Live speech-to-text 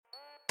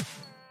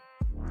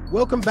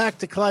Welcome back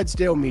to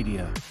Clydesdale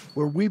Media,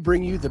 where we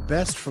bring you the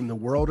best from the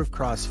world of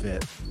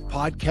CrossFit.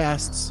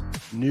 Podcasts,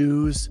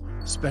 news,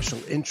 special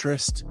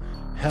interest,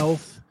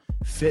 health,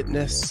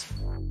 fitness.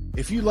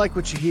 If you like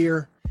what you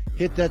hear,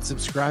 hit that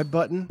subscribe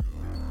button,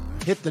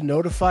 hit the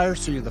notifier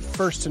so you're the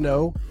first to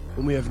know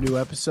when we have new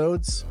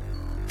episodes.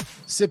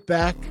 Sit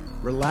back,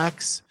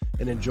 relax,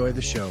 and enjoy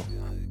the show.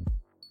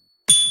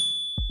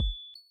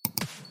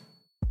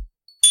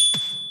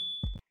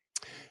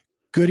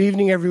 Good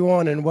evening,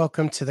 everyone, and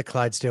welcome to the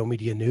Clydesdale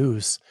Media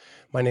News.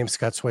 My name is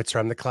Scott Switzer.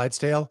 I'm the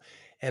Clydesdale,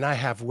 and I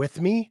have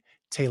with me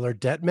Taylor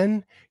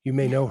Dettmann. You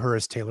may know her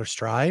as Taylor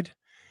Streid.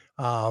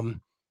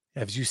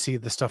 As you see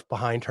the stuff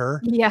behind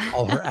her,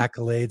 all her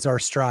accolades are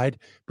Streid,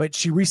 but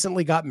she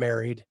recently got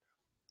married.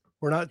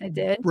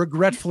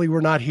 Regretfully, we're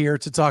not here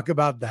to talk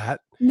about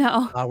that.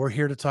 No. We're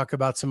here to talk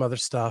about some other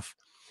stuff,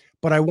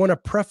 but I want to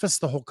preface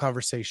the whole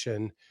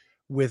conversation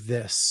with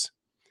this.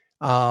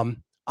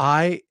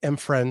 I am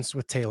friends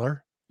with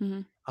Taylor.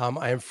 Mm-hmm.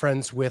 I am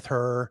friends with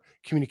her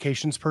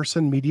communications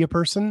person, media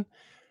person,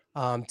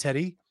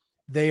 Teddy.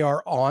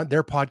 Their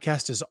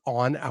podcast is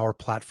on our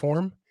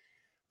platform.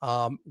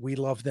 We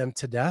love them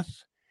to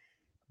death,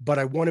 but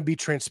I want to be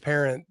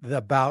transparent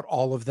about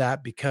all of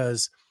that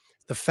because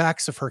the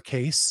facts of her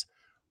case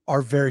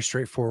are very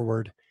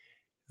straightforward,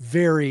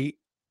 very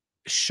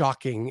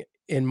shocking,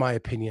 in my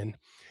opinion.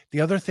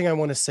 The other thing I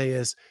want to say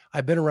is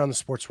I've been around the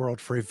sports world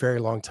for a very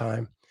long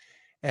time.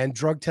 And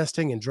drug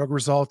testing and drug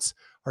results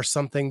are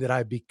something that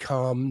I've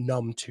become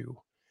numb to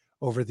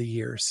over the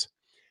years.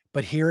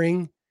 But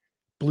hearing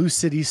Blue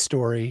City's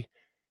story,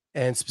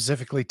 and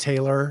specifically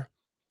Taylor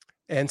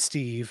and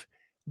Steve,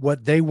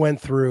 what they went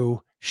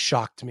through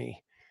shocked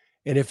me.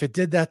 And if it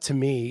did that to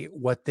me,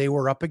 what they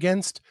were up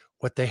against,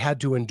 what they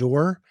had to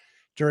endure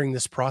during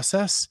this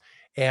process,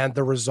 and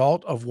the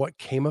result of what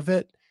came of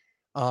it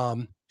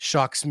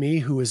shocks me,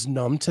 who is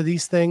numb to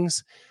these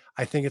things.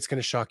 I think it's going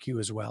to shock you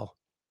as well.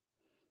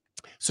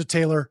 So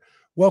Taylor,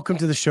 welcome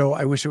to the show.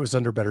 I wish it was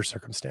under better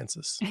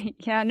circumstances.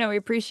 Yeah, no, I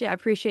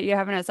appreciate you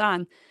having us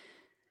on.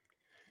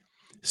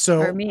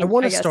 So I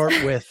want to start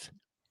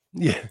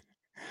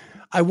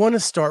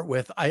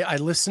with, I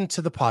listened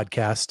to the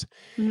podcast.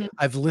 Mm-hmm.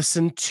 I've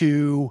listened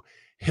to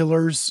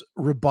Hiller's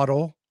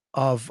rebuttal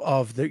of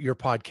your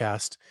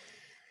podcast,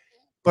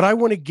 but I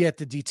want to get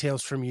the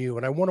details from you,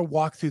 and I want to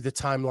walk through the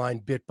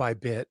timeline bit by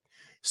bit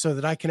so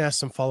that I can ask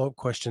some follow-up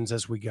questions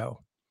as we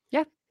go.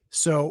 Yeah.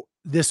 So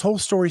this whole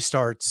story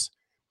starts,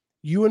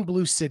 you and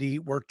Blue City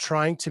were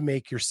trying to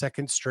make your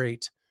second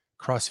straight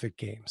CrossFit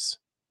Games.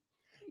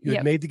 You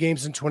had made the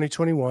games in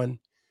 2021,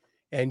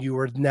 and you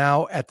were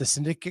now at the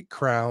Syndicate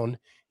Crown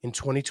in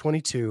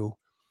 2022,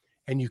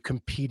 and you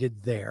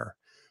competed there.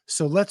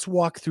 So let's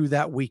walk through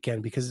that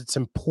weekend because it's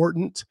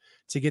important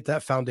to get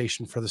that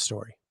foundation for the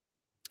story.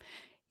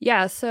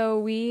 Yeah, so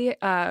we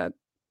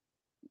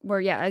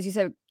were, as you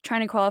said,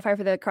 trying to qualify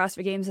for the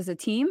CrossFit Games as a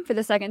team for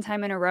the second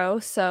time in a row.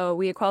 So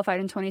we had qualified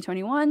in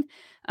 2021.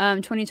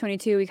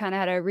 2022, we kind of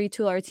had to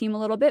retool our team a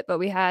little bit, but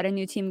we had a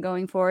new team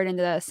going forward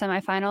into the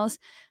semifinals.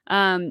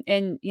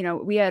 And,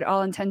 we had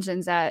all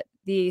intentions at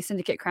the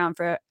Syndicate Crown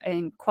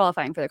and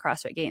qualifying for the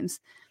CrossFit Games.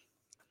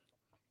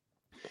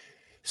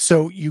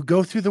 So you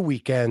go through the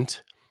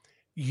weekend,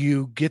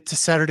 you get to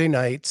Saturday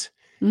night,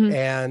 mm-hmm.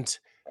 and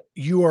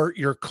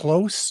you're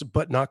close,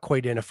 but not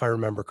quite in, if I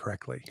remember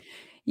correctly.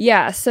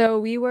 Yeah, so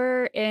we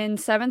were in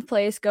 7th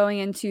place going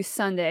into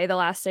Sunday, the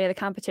last day of the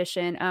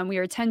competition. We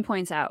were 10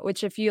 points out,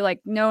 which if you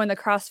know in the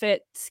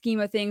CrossFit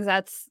scheme of things,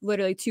 that's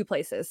literally 2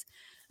 places.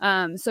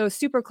 So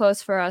super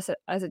close for us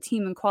as a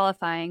team in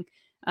qualifying.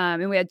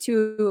 And we had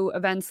 2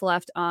 events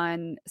left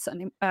on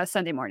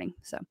Sunday morning.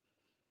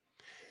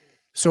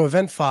 So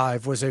event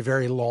 5 was a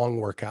very long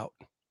workout.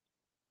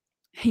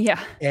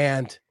 Yeah.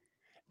 And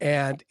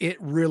it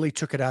really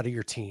took it out of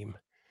your team,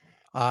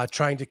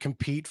 trying to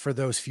compete for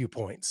those few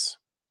points.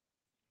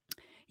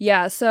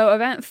 Yeah, so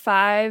event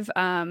 5,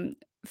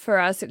 for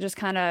us, it just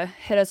kind of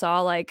hit us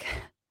all like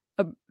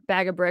a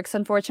bag of bricks,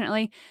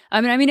 unfortunately.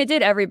 I mean, it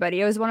did everybody.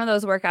 It was one of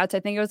those workouts. I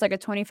think it was like a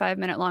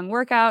 25-minute long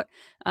workout,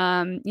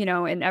 and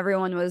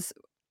everyone was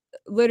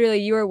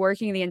literally, you were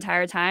working the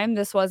entire time.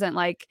 This wasn't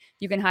like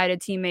you can hide a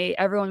teammate.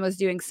 Everyone was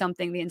doing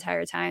something the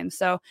entire time.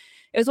 So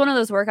it was one of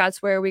those workouts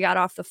where we got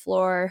off the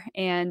floor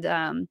and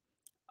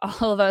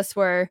all of us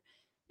were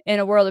in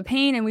a world of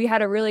pain, and we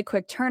had a really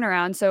quick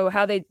turnaround. So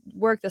how they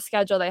worked the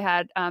schedule, they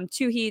had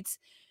 2 heats.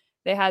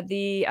 They had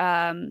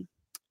the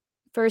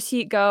first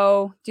heat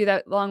go, do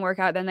that long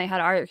workout. Then they had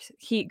our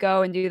heat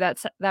go and do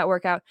that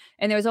workout.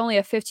 And there was only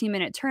a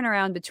 15-minute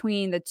turnaround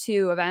between the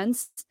 2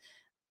 events.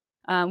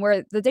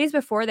 Where the days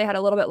before they had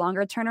a little bit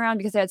longer turnaround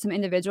because they had some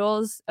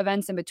individuals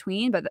events in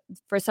between, but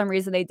for some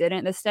reason they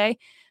didn't this day.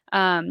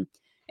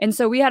 And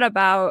so we had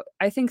about,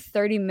 I think,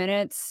 30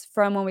 minutes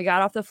from when we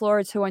got off the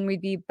floor to when we'd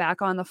be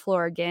back on the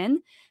floor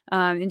again.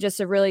 And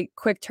just a really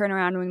quick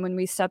turnaround. When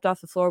we stepped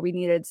off the floor, we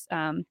needed,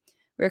 we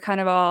were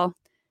kind of all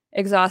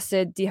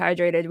exhausted,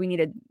 dehydrated. We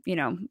needed, we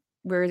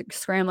were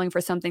scrambling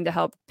for something to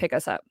help pick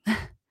us up.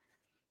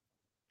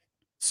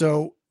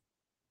 So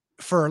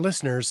for our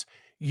listeners,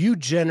 you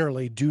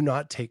generally do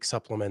not take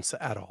supplements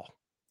at all.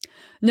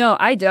 No,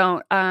 I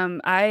don't.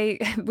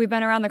 We've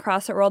been around the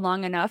CrossFit world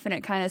long enough, and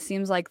it kind of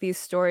seems like these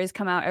stories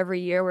come out every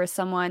year where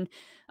someone,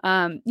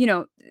 you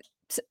know,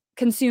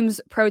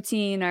 consumes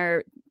protein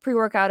or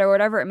pre-workout or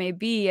whatever it may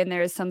be, and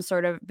there's some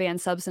sort of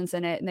banned substance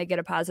in it, and they get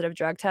a positive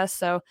drug test.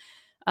 So,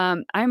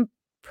 I'm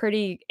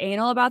pretty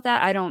anal about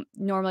that. I don't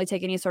normally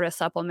take any sort of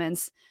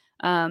supplements.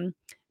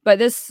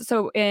 But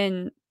so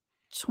in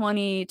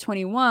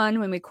 2021,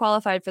 when we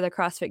qualified for the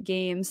CrossFit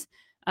Games,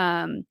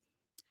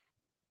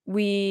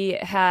 we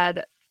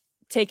had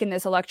taken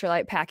this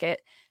electrolyte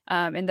packet,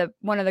 and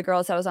one of the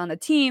girls that was on the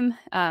team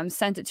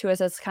sent it to us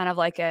as kind of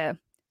like a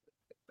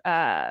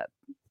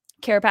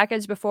care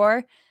package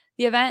before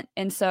the event.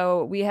 And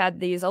so we had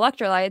these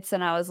electrolytes,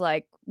 and I was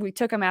like, we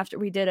took them after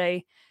we did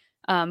a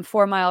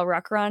 4-mile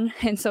ruck run.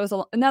 And so it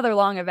was another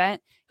long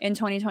event in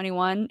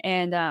 2021.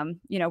 And,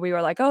 we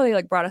were like, oh, they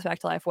like brought us back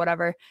to life,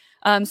 whatever.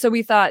 So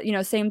we thought,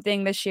 same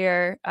thing this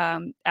year.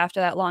 After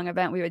that long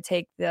event, we would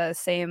take the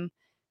same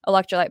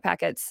electrolyte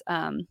packets.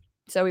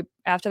 So we,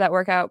 after that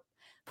workout,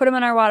 put them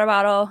in our water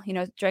bottle,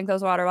 drank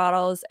those water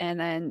bottles, and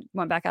then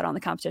went back out on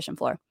the competition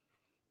floor.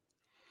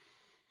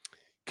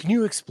 Can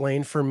you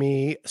explain for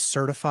me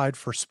certified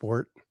for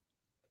sport?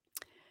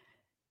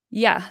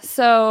 Yeah.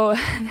 So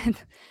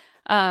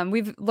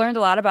we've learned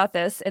a lot about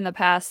this in the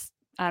past,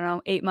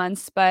 8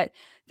 months, but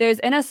there's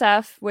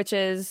NSF, which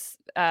is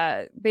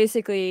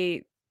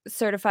basically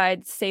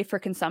certified safe for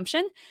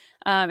consumption.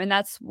 And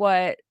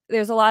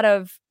there's a lot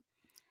of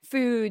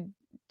food,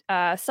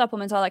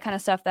 supplements, all that kind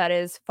of stuff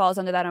that falls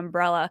under that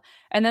umbrella.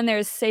 And then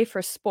there's safe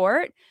for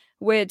sport,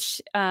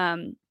 which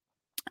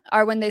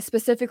are when they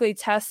specifically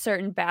test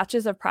certain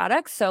batches of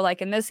products. So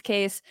like in this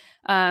case,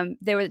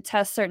 they would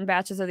test certain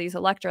batches of these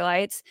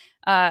electrolytes,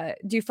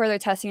 do further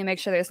testing and make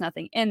sure there's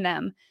nothing in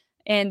them.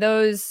 And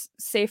those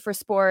safe for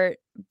sport,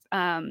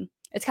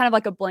 it's kind of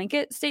like a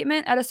blanket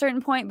statement at a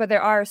certain point, but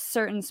there are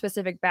certain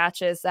specific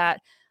batches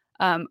that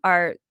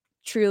are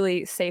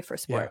truly safe for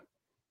sport.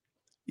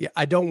 Yeah,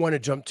 I don't want to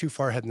jump too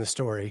far ahead in the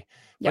story,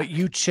 but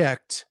you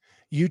checked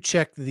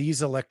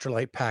these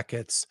electrolyte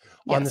packets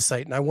on the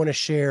site, and I want to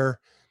share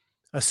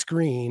a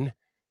screen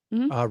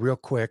real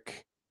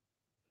quick.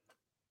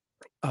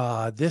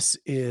 This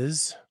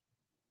is,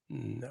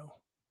 no,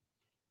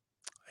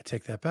 I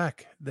take that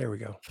back. There we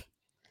go.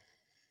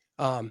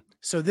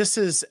 So this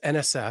is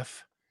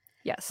NSF,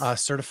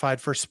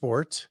 certified for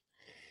sport.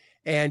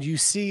 And you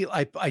see,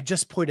 I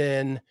just put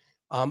in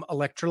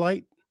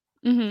electrolyte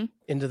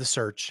into the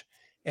search,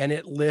 and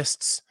it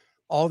lists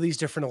all these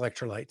different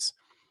electrolytes.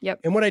 Yep.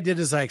 And what I did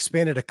is I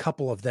expanded a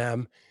couple of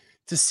them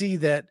to see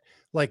that,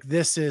 like,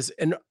 this is,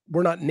 and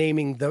we're not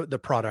naming the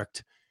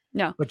product.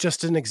 No. But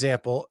just an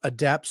example,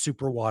 Adapt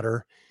Super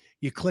Water.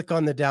 You click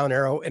on the down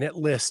arrow and it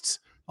lists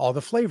all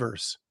the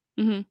flavors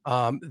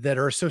that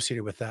are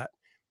associated with that.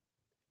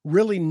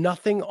 Really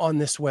nothing on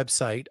this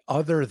website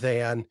other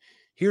than,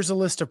 here's a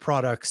list of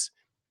products.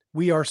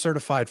 We are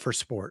certified for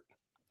sport.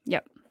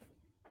 Yep.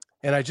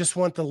 And I just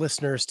want the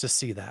listeners to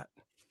see that.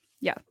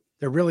 Yeah.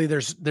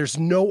 There's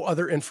no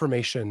other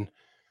information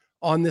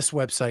on this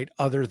website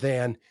other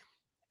than,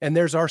 and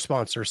there's our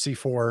sponsor,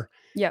 C4.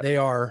 Yeah. They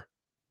are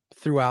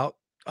throughout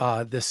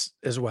this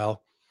as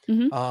well.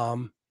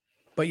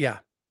 But yeah,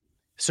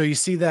 so you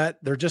see that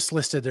they're just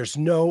listed. There's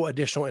no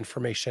additional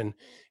information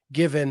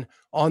given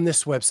on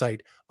this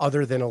website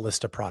other than a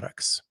list of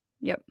products.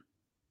 Yep.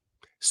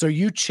 So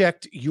you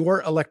checked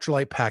your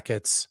electrolyte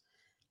packets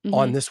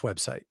on this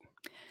website.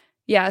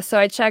 Yeah. So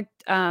I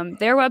checked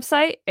their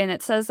website, and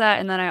it says that.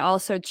 And then I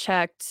also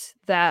checked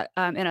that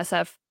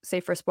NSF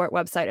Safe for Sport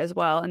website as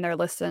well. And they're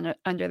listed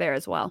under there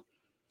as well.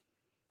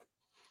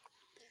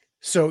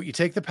 So you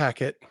take the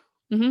packet.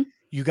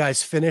 You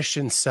guys finish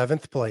in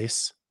 7th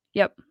place.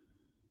 Yep.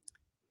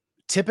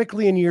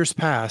 Typically in years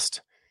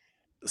past,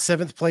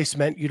 7th place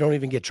meant you don't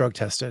even get drug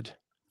tested.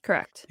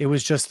 Correct. It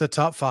was just the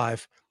top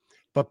 5.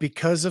 But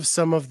because of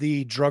some of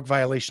the drug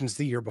violations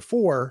the year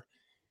before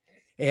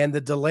and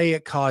the delay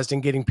it caused in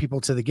getting people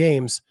to the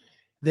games,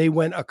 they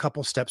went a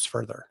couple steps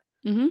further.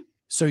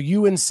 So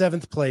you in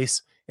 7th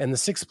place and the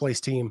 6th place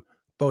team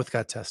both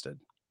got tested.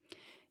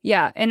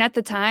 Yeah. And at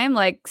the time,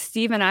 like,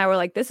 Steve and I were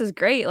like, this is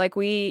great. Like,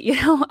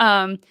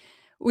 they're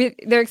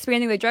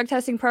expanding the drug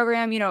testing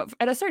program.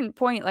 At a certain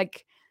point,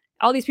 like,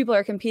 all these people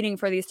are competing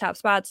for these top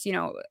spots.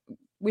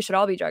 We should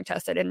all be drug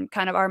tested in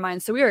kind of our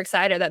minds. So we were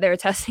excited that they were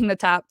testing the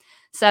top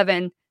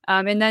 7.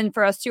 And then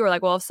for us too, we're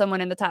like, well, if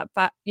someone in the top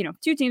 5,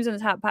 2 teams in the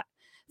top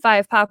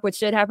 5 pop, which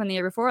did happen the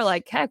year before,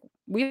 like, heck,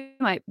 we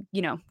might,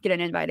 get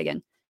an invite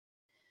again.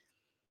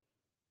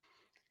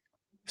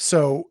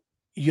 So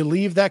you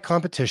leave that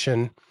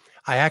competition.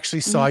 I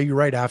actually saw you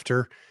right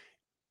after.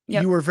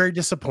 You were very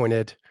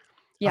disappointed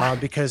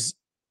because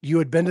you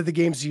had been to the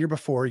games the year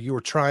before. You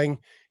were trying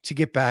to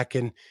get back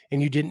and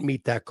you didn't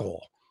meet that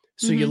goal.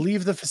 So you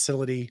leave the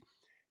facility,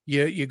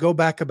 you go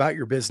back about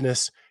your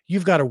business.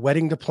 You've got a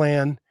wedding to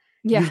plan.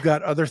 You've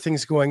got other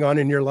things going on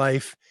in your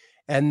life.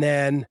 And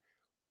then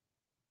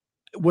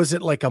was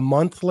it like a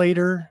month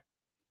later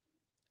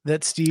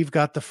that Steve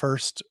got the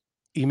first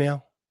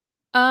email?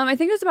 I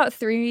think it was about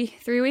 3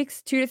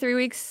 weeks, 2 to 3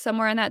 weeks,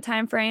 somewhere in that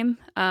time frame.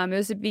 It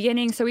was the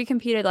beginning, so we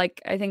competed,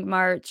 like, I think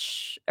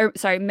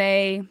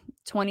May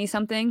 20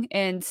 something,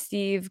 and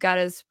Steve got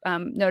his,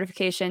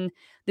 notification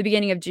the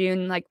beginning of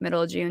June, like,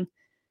 middle of June.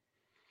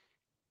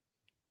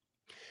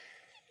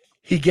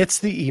 He gets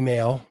the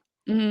email.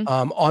 Mhm,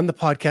 On the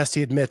podcast,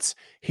 he admits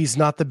he's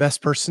not the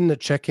best person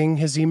at checking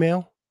his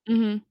email,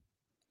 mhm.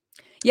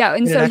 Yeah,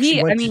 and and it so actually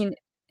I went to mean,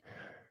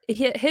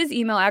 his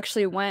email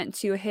actually went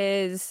to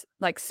his,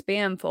 like,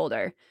 spam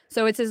folder.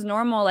 So it's his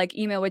normal, like,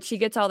 email, which he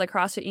gets all the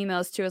CrossFit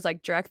emails to his,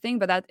 like, direct thing,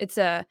 but it's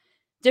a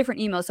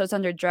different email, so it's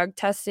under drug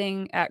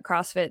testing at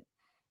CrossFit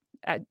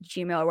at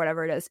Gmail or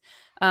whatever it is.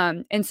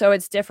 And so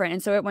it's different,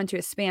 and so it went to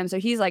his spam. So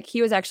he's like,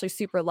 he was actually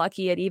super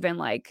lucky it even,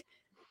 like,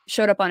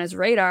 showed up on his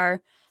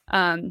radar,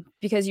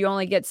 because you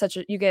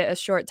get a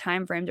short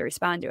time frame to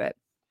respond to it.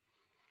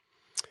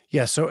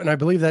 yeah, so and I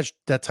believe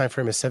that time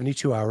frame is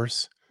 72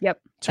 hours Yep,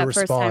 to that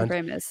first time respond,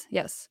 frame is,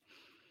 yes.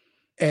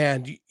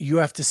 and you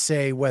have to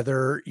say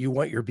whether you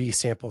want your B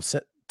sample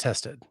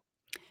tested.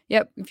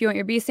 Yep, if you want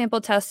your B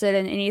sample tested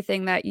and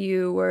anything that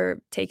you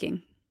were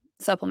taking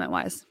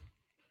supplement-wise.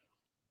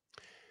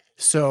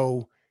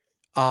 So,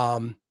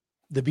 um,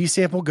 the B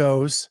sample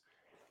goes.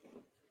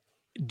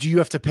 Do you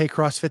have to pay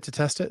CrossFit to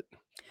test it?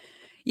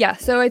 Yeah,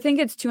 so I think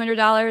it's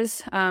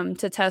 $200,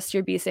 to test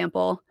your B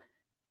sample,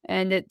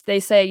 and they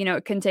say,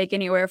 it can take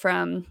anywhere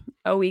from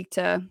a week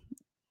to,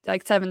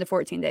 like, 7 to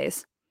 14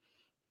 days.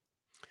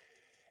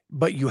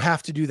 But you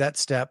have to do that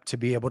step to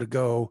be able to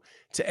go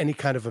to any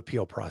kind of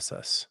appeal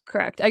process.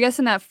 Correct. I guess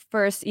in that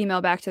first email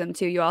back to them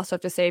too, you also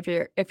have to say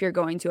if you're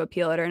going to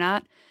appeal it or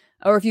not,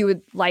 or if you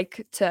would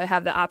like to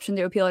have the option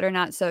to appeal it or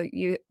not, so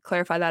you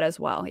clarify that as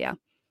well, yeah.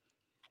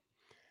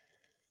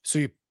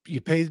 So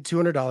you pay the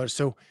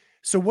 $200.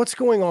 So what's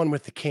going on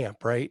with the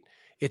camp, right?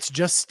 It's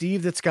just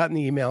Steve that's gotten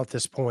the email at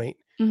this point.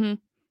 Mhm.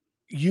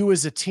 You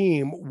as a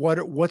team,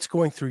 what's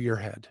going through your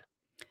head?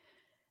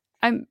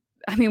 I'm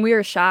I mean, we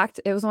were shocked.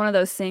 It was one of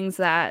those things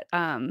that,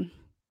 I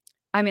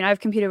mean, I've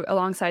competed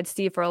alongside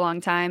Steve for a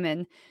long time,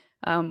 and,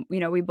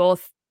 we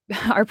both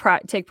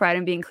take pride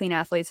in being clean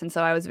athletes, and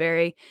so I was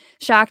very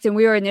shocked, and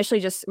we were initially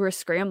we were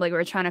scrambling, we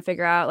were trying to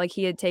figure out, like,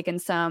 he had taken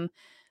some,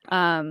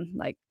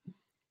 like,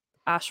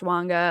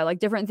 ashwanga, like,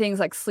 different things,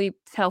 like, sleep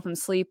to help him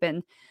sleep,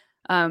 and,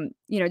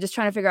 just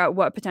trying to figure out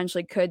what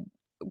potentially could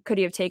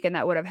he have taken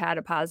that would have had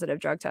a positive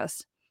drug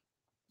test.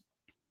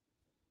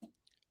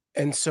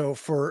 And so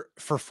for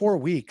 4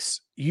 weeks,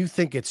 you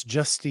think it's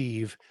just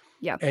Steve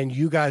Yeah. and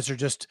you guys are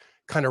just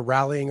kind of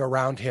rallying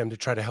around him to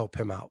try to help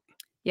him out.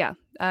 Yeah.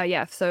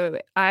 Yeah, so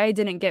I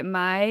didn't get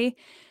my,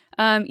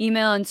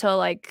 email until,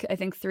 like, I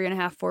think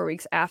 3.5, 4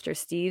 weeks after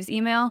Steve's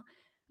email,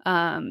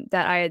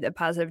 that I had a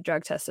positive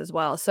drug test as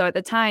well. So at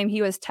the time,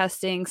 he was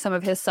testing some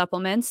of his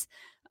supplements,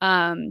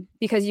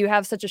 because you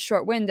have such a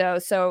short window.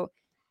 So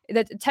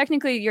that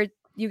technically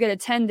you get a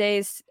 10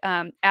 days,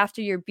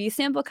 after your B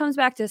sample comes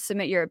back to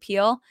submit your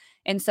appeal.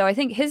 And so I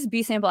think his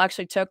B sample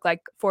actually took,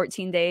 like,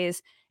 14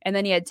 days, and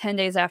then he had 10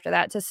 days after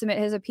that to submit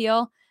his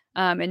appeal.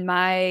 And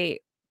my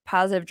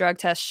positive drug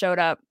test showed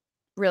up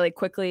really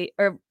quickly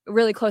or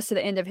really close to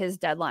the end of his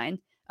deadline,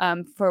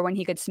 for when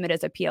he could submit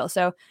his appeal.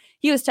 So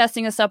he was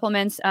testing his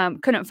supplements,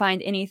 couldn't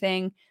find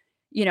anything,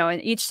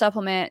 and each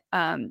supplement,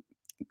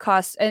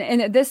 costs,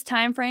 and at this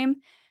time frame,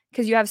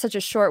 because you have such a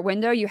short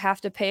window, you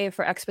have to pay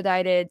for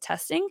expedited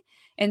testing.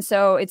 And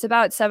so it's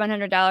about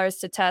 $700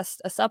 to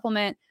test a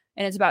supplement,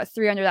 and it's about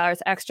 $300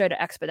 extra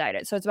to expedite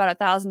it. So it's about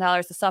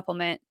 $1,000 to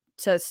supplement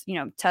to,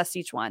 test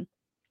each one.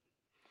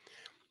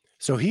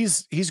 So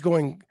he's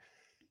going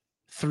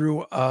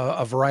through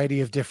a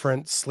variety of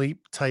different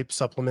sleep type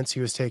supplements he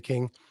was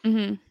taking.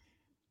 Mhm.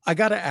 I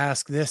got to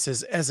ask this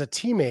as a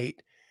teammate,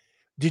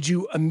 did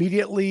you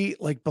immediately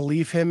like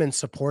believe him and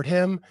support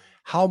him?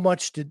 How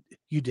much did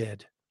you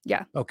did?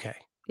 Yeah. Okay.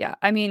 Yeah,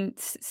 I mean,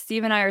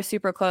 Steve and I are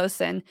super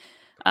close, and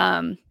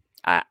um,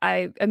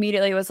 I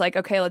immediately was like,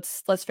 okay,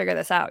 let's figure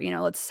this out.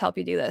 Let's help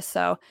you do this.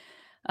 So,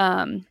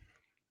 um,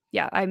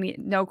 yeah, I mean,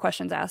 no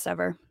questions asked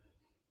ever.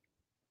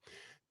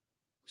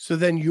 So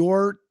then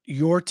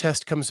your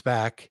test comes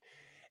back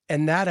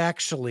and that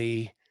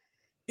actually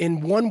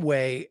in one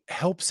way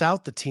helps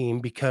out the team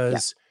Yeah,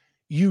 because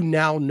you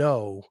now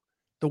know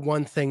the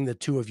one thing the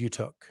two of you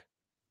took.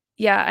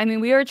 yeah. I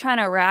mean, we were trying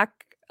to rack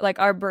like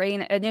our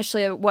brain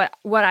initially what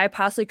I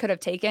possibly could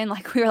have taken.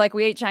 Like we were like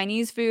we ate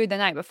Chinese food the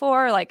night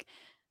before, like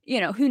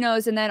who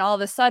knows? And then all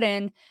of a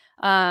sudden,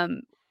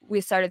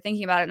 we started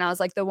thinking about it, and I was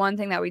like, the one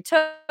thing that we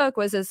took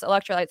was this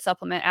electrolyte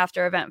supplement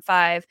after event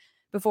 5,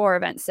 before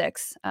event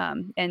 6,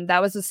 and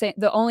that was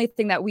the only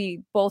thing that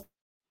we both.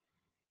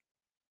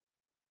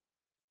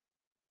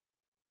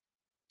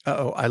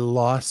 Uh-oh, I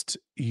lost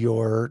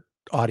your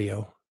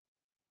audio.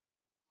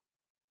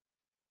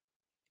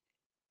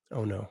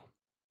 Oh no.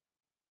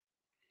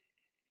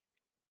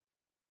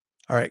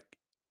 All right.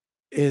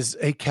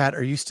 Hey Kat,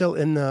 are you still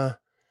in the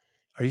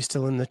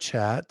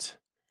chat?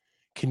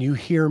 Can you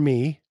hear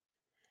me?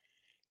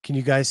 Can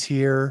you guys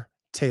hear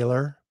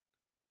Taylor?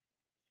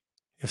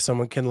 If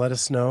someone can let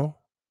us know,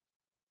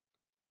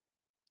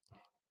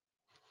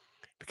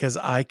 because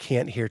I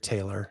can't hear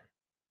Taylor.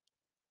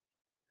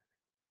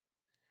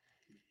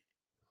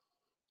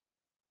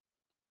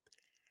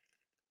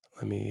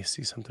 Let me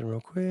see something real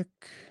quick.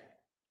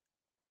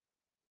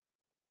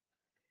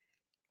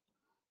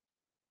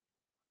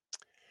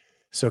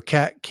 So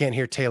Kat can't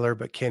hear Taylor,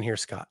 but can hear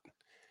Scott.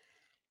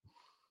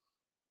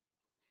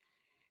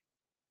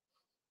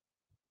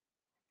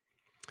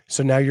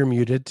 So now you're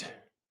muted.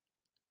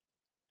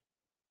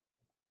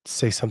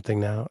 Say something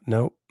now.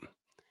 Nope.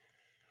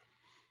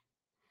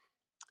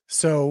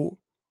 So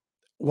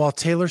while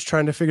Taylor's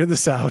trying to figure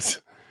this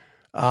out,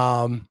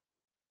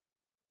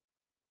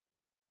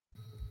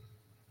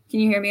 Can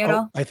you hear me at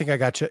all? I think I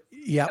got you.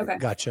 Yeah, Okay.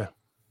 gotcha.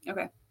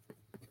 Okay.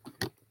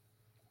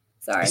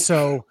 Sorry.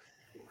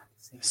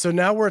 So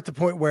now we're at the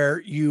point where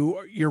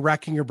you're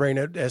racking your brain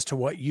as to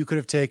what you could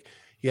have taken.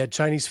 You had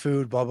Chinese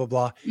food, blah, blah,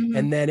 blah. Mhm.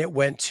 And then it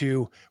went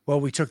to, well,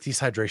 we took these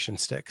hydration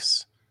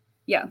sticks.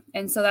 Yeah.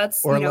 And so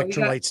that's, or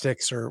electrolyte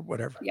sticks or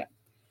whatever. Yeah.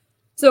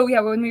 So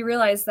yeah, when we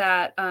realized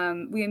that,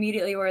 we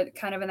immediately were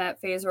kind of in that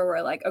phase where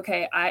we're like,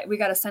 okay, we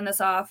got to send this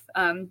off,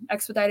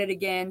 expedite it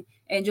again,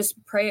 and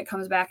just pray it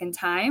comes back in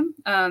time.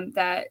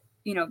 That,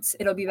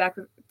 it'll be back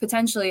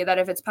potentially, that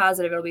if it's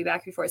positive, it'll be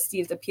back before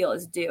Steve's appeal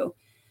is due.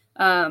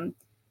 And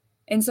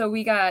so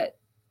we got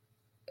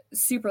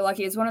super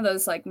lucky. It's one of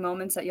those like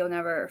moments that you'll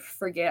never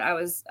forget.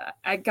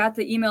 I got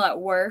the email at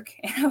work,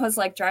 and I was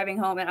like driving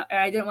home, and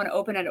I didn't want to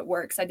open it at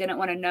work. So I didn't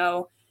want to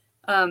know,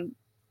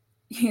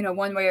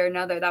 one way or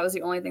another. That was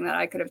the only thing that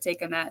I could have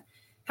taken that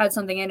had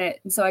something in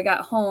it. And so I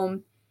got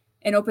home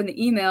and opened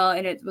the email,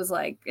 and it was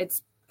like,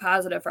 it's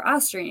positive for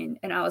Ostrine.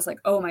 And I was like,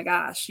 oh my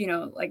gosh,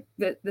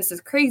 this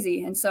is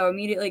crazy. And so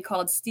immediately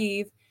called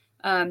Steve.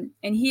 And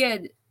he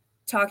had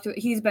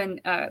he's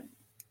been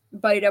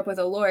buddied up with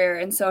a lawyer.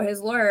 And so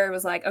his lawyer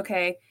was like,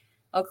 okay,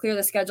 I'll clear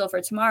the schedule for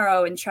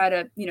tomorrow and try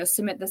to,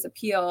 submit this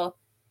appeal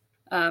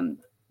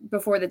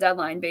before the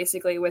deadline,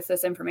 basically, with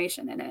this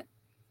information in it.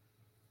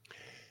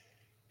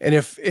 And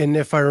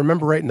if I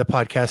remember right in the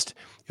podcast,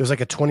 it was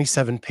like a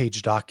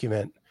 27-page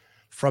document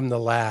from the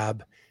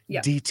lab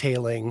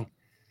detailing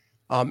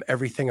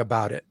everything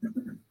about it.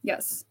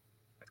 Yes.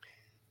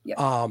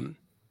 Yeah.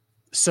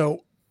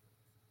 So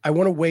I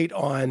want to wait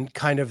on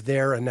kind of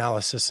their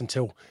analysis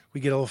until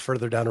we get a little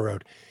further down the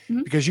road,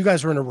 because you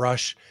guys were in a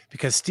rush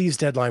because Steve's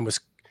deadline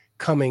was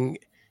coming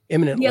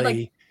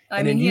imminently.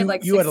 He had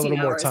like 16 you had a little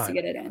more hours time to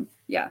get it in.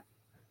 Yeah.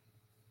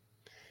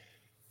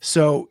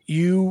 So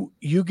you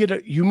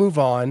move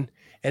on,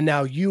 and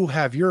now you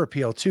have your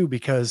appeal too,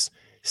 because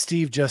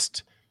Steve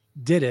just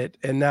did it.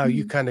 And now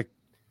you kind of,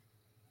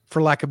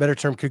 for lack of a better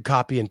term, could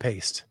copy and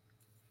paste.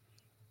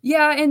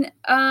 Yeah.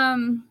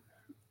 And,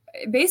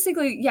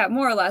 basically, yeah,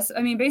 more or less.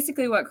 I mean,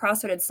 basically what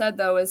CrossFit had said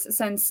though, is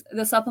since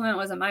the supplement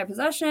was in my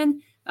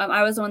possession,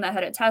 I was the one that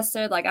had it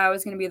tested. Like I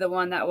was going to be the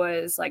one that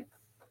was like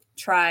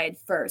tried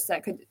first,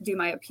 that could do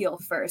my appeal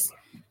first.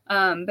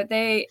 But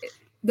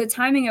the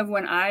timing of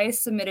when I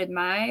submitted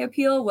my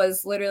appeal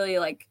was literally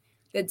like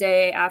the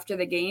day after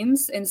the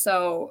games. And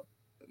so,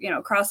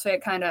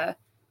 CrossFit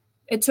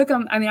it took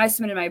them, I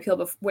submitted my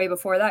appeal way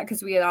before that,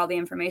 because we had all the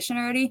information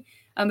already.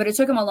 But it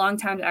took them a long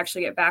time to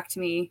actually get back to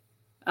me,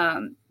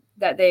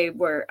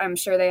 that I'm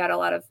sure they had a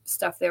lot of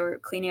stuff they were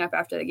cleaning up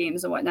after the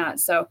games and whatnot.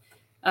 So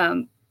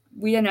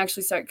we didn't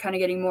actually start kind of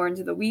getting more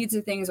into the weeds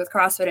of things with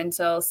CrossFit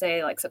until,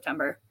 say, like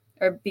September,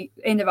 or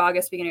end of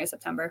August, beginning of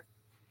September.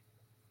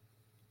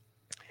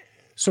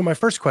 So my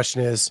first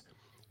question is,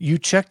 you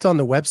checked on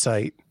the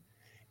website.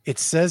 It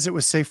says it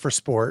was safe for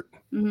sport.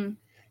 Mm-hmm.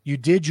 You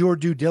did your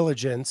due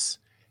diligence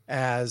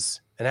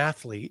as an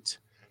athlete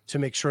to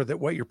make sure that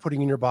what you're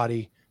putting in your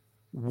body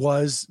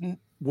was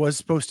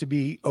supposed to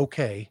be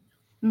okay.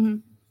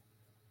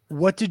 Mm-hmm.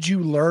 What did you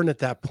learn at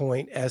that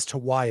point as to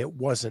why it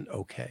wasn't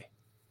okay?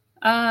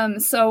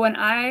 So when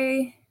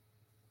I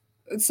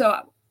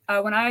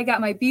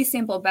got my B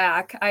sample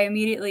back, I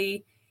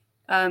immediately,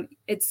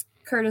 it's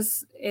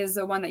Curtis is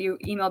the one that you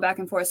email back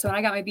and forth. So when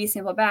I got my B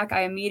sample back,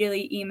 I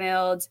immediately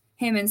emailed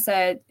him and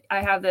said,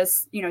 I have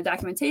this,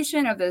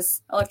 documentation of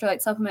this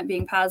electrolyte supplement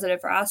being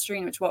positive for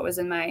Ostrine, which what was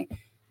in my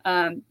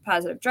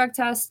positive drug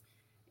test,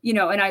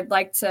 and I'd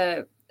like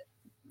to,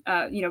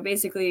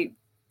 basically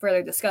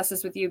further discuss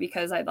this with you,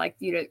 because I'd like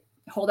you to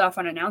hold off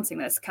on announcing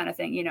this kind of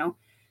thing,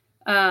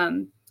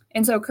 And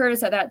so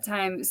Curtis at that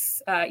time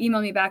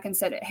emailed me back and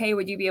said, hey,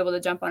 would you be able to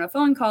jump on a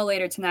phone call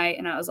later tonight?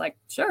 And I was like,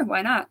 sure,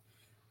 why not?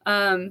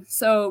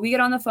 So we get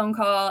on the phone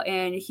call,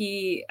 and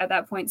he at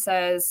that point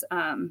says,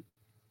 I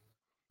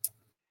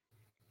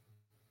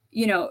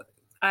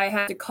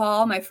had to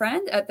call my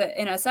friend at the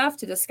NSF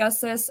to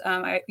discuss this.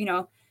 I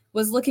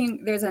was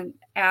looking, there's an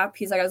app.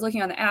 He's like, I was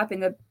looking on the app,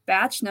 and the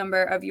batch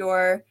number of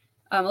your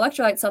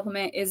electrolyte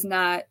supplement is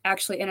not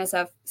actually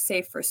NSF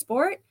safe for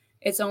sport.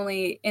 It's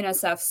only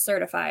NSF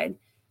certified.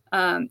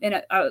 And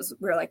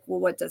we're like,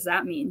 well, what does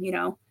that mean?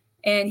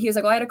 And he was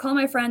like, well, I had to call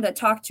my friend that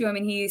talked to him,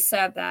 and he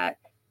said that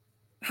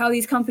how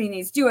these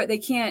companies do it, they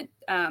can't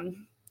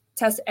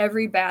test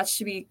every batch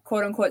to be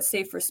quote unquote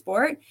safe for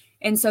sport.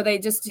 And so they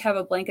just have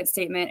a blanket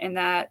statement in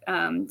that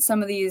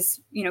some of these,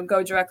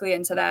 go directly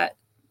into that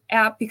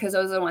app because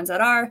those are the ones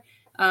that are.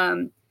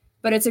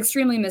 But it's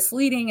extremely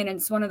misleading. And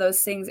it's one of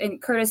those things.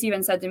 And Curtis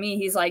even said to me,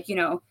 he's like,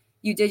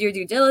 you did your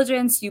due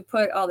diligence, you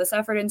put all this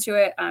effort into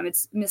it.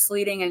 It's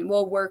misleading, and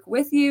we'll work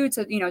with you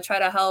to, try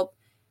to help.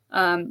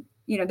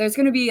 There's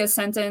going to be a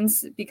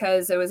sentence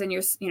because it was in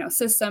your,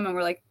 system. And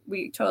we're like,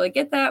 we totally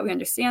get that. We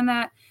understand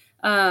that.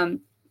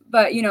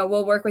 But,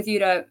 we'll work with you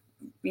to,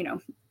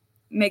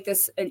 make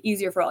this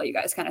easier for all you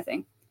guys kind of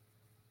thing.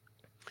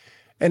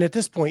 And at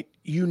this point,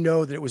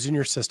 that it was in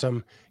your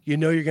system. You're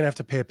going to have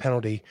to pay a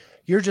penalty.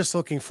 You're just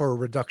looking for a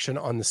reduction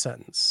on the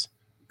sentence.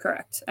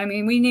 Correct. I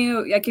mean, we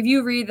knew, like, if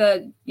you read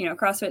the,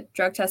 CrossFit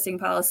drug testing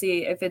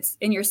policy, if it's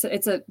in your,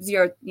 it's a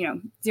zero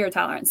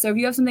tolerance. So if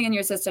you have something in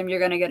your system, you're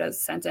going to get a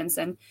sentence.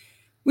 And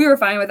we were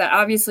fine with that.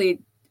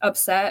 Obviously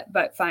upset,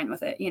 but fine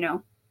with it,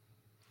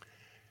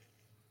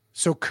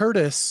 So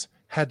Curtis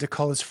had to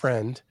call his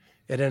friend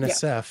at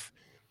NSF. Yeah.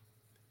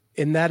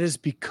 And that is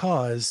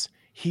because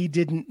he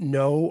didn't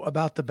know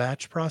about the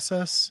batch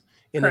process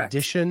in Correct.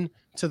 addition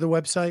to the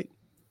website.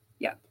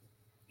 Yeah,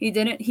 he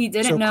didn't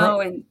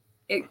know. And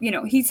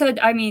he said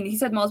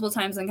multiple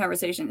times in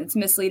conversation, it's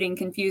misleading,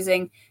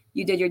 confusing.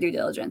 You did your due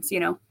diligence,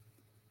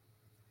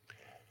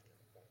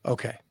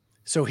 Okay.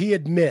 So he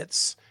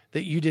admits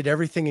that you did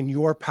everything in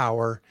your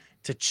power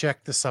to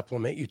check the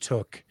supplement you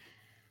took.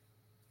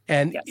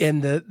 And yes.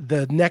 in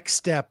the next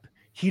step,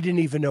 he didn't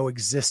even know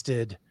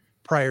existed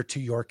prior to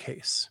your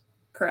case.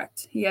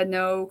 Correct. He had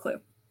no clue.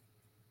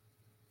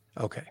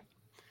 Okay.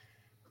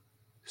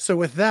 So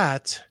with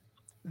that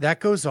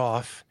goes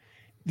off.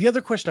 The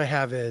other question I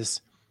have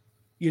is,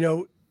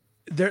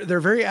 they're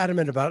very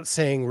adamant about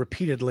saying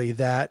repeatedly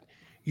that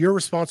you're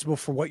responsible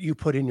for what you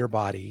put in your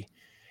body.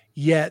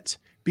 Yet,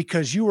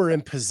 because you were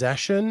in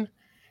possession,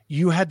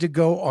 you had to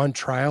go on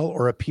trial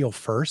or appeal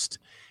first.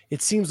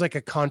 It seems like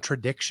a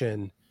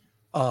contradiction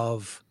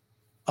of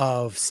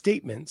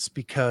statements,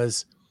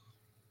 because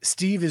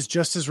Steve is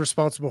just as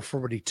responsible for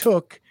what he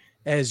took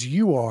as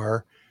you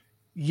are,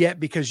 yet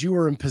because you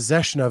were in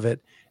possession of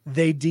it,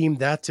 they deemed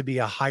that to be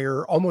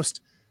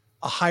almost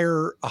a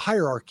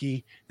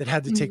hierarchy that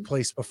had to take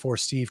place before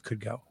Steve could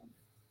go.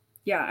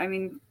 Yeah. I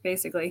mean,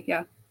 basically,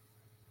 yeah.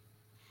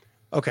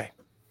 Okay.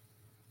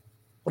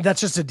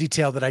 That's just a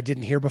detail that I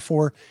didn't hear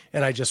before,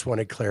 and I just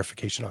wanted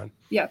clarification on.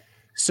 Yeah.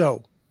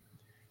 So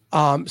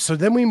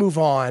then we move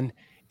on,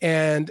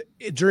 and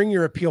during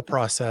your appeal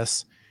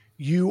process,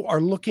 you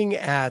are looking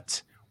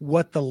at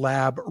what the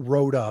lab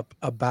wrote up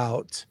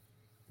about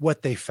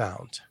what they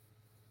found.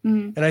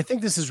 Mm-hmm. And I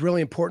think this is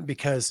really important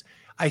because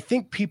I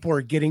think people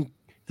are getting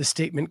the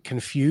statement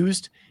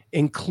confused,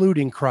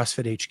 including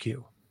CrossFit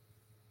HQ.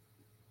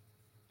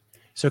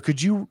 So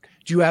do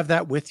you have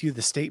that with you,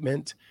 the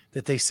statement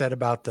that they said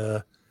about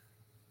the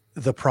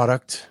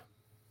product?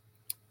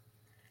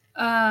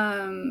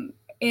 I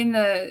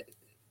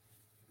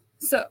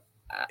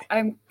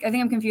think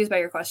I'm confused by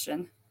your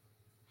question.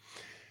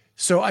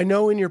 So I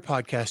know in your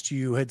podcast,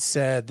 you had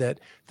said that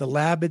the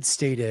lab had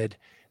stated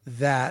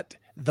that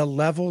the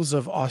levels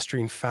of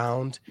Ostrine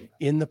found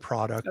in the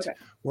product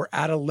were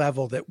at a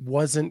level that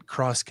wasn't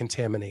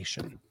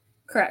cross-contamination.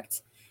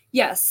 Correct.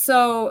 Yes.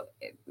 So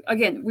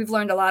again, we've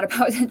learned a lot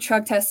about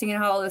drug testing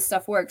and how all this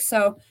stuff works.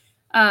 So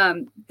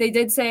they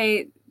did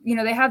say,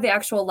 they have the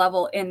actual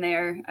level in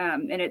there,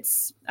 and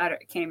it's, I don't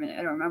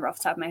remember off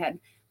the top of my head,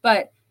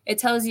 but it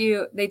tells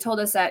you, they told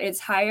us that it's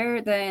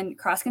higher than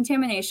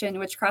cross-contamination,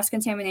 which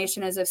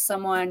cross-contamination is if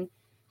someone,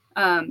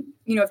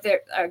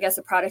 if I guess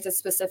the product is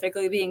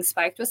specifically being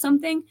spiked with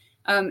something,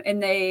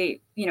 and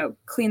they,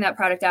 clean that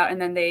product out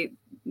and then they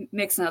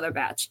mix another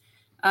batch.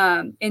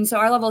 And so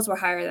our levels were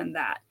higher than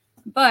that.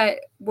 But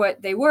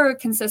what they were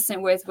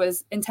consistent with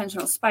was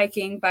intentional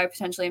spiking by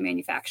potentially a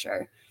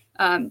manufacturer.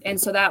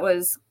 And so that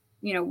was,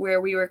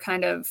 where we were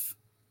kind of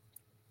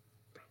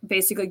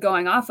basically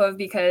going off of,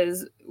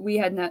 because we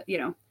had not,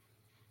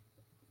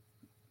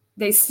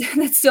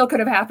 that still could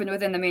have happened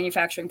within the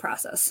manufacturing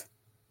process.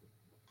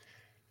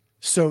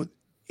 So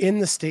in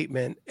the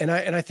statement, and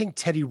I think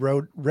Teddy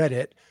read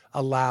it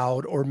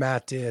aloud, or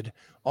Matt did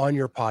on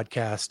your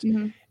podcast,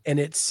 mm-hmm. and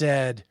it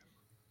said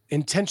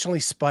intentionally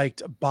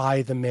spiked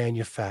by the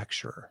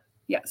manufacturer.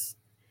 Yes.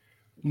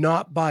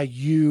 Not by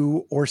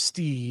you or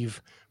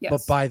Steve, yes.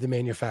 but by the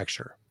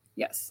manufacturer.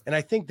 Yes. And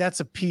I think that's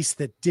a piece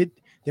that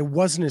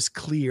wasn't as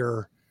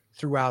clear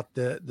throughout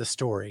the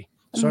story.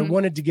 So mm-hmm. I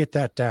wanted to get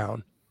that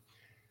down.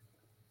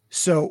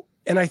 So,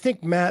 and I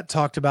think Matt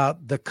talked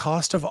about the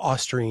cost of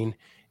Ostrine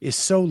is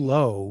so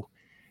low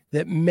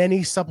that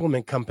many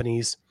supplement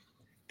companies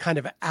kind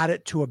of add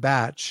it to a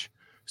batch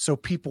so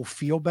people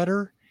feel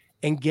better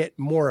and get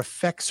more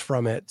effects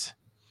from it.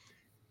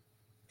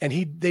 And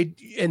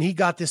he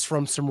got this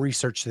from some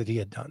research that he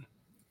had done.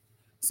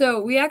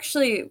 So we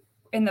actually,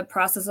 in the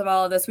process of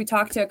all of this, we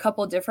talked to a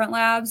couple different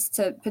labs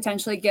to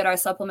potentially get our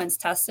supplements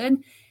tested.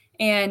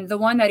 And the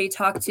one that he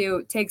talked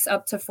to takes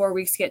up to 4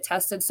 weeks to get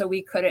tested. So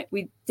we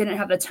didn't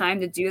have the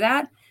time to do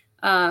that.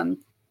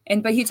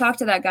 But he talked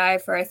to that guy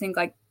for, I think,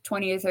 like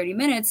 20 or 30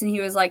 minutes. And he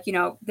was like,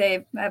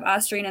 they have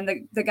osterine.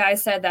 And the guy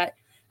said that,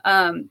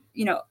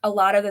 a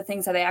lot of the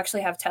things that they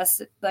actually have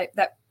tested, like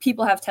that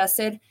people have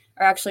tested,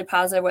 are actually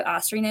positive with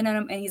osterine in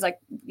them. And he's like,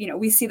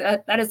 we see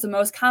that is the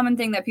most common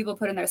thing that people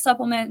put in their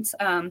supplements,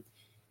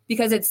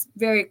 because it's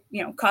very,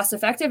 cost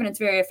effective and it's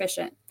very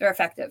efficient or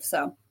effective.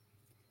 So,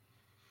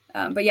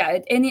 but yeah,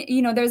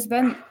 there's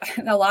been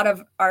a lot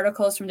of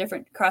articles from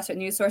different CrossFit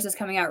news sources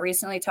coming out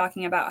recently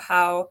talking about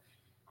how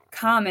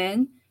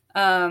common,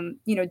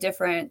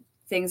 different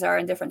things are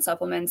in different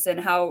supplements, and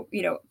how,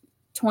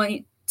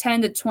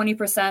 10 to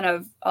 20%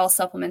 of all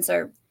supplements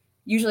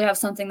usually have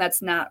something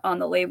that's not on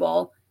the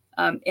label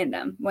in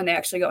them when they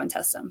actually go and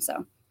test them.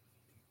 So,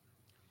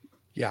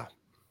 yeah,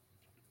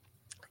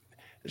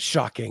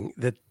 shocking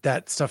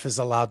that stuff is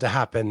allowed to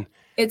happen.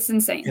 It's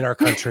insane in our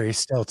country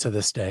still to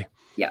this day.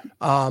 Yeah.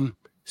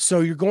 So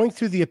you're going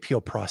through the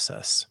appeal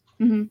process.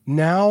 Mm-hmm.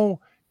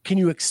 Now, can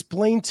you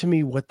explain to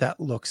me what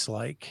that looks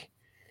like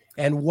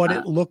and what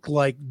it looked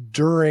like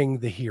during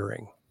the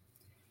hearing?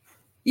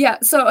 Yeah.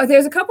 So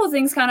there's a couple of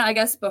things kind of, I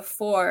guess,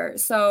 before.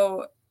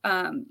 So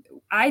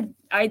I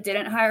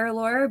didn't hire a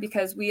lawyer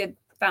because we had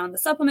found the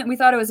supplement. We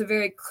thought it was a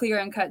very clear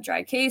and cut,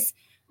 dry case.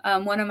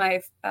 One of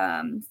my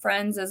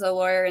friends is a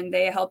lawyer, and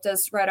they helped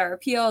us write our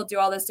appeal, do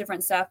all this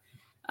different stuff,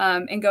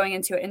 and going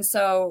into it. And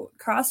so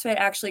CrossFit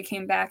actually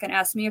came back and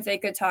asked me if they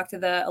could talk to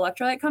the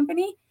electrolyte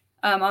company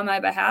on my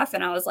behalf.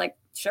 And I was like,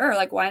 sure,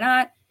 like, why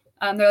not?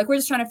 They're like, we're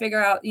just trying to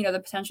figure out,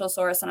 the potential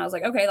source. And I was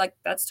like, okay, like,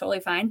 that's totally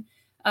fine.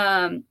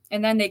 And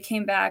then they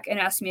came back and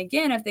asked me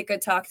again if they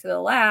could talk to the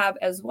lab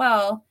as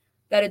well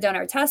that had done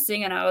our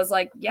testing. And I was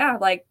like, yeah,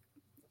 like,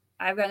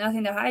 I've got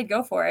nothing to hide,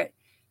 go for it.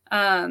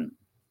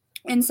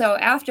 And so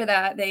after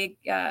that, they,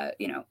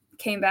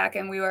 came back,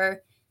 and we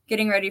were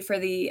getting ready for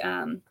the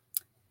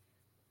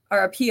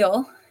our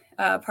appeal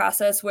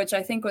process, which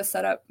I think was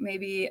set up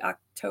maybe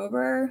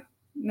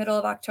middle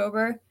of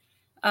October.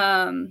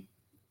 And,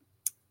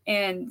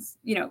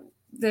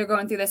 they're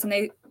going through this, and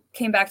they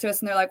came back to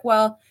us, and they're like,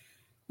 well,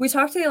 we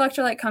talked to the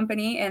electrolyte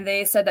company, and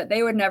they said that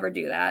they would never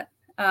do that.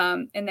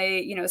 And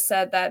they,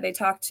 said that they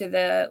talked to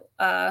the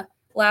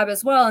lab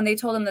as well, and they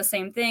told them the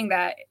same thing,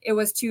 that it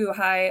was too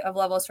high of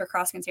levels for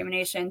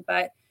cross-contamination,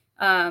 but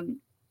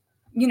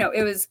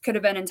it could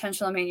have been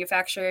intentional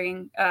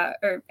manufacturing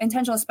or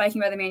intentional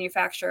spiking by the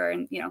manufacturer,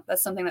 and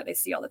that's something that they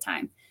see all the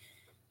time.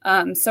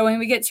 So when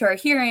we get to our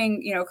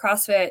hearing,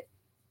 CrossFit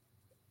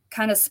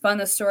kind of spun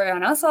the story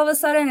on us all of a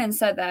sudden and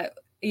said that,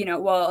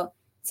 well,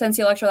 since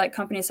the electrolyte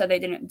company said they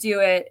didn't do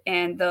it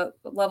and the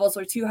levels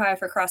were too high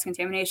for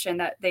cross-contamination,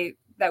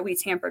 that we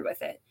tampered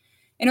with it.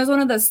 And it was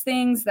one of those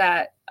things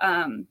that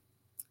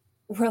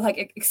we're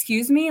like,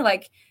 excuse me,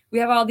 like, we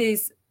have all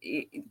these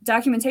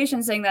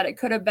documentation saying that it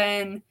could have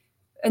been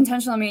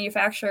intentional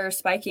manufacturer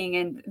spiking,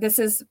 and this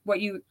is what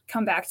you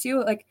come back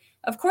to. Like,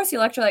 of course the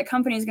electrolyte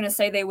company is going to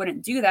say they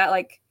wouldn't do that.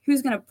 Like,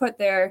 who's going to put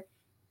their,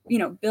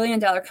 $1 billion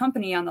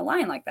company on the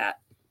line like that?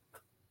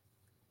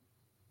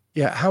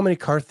 Yeah. How many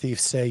car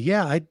thieves say,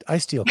 yeah, I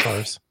steal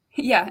cars?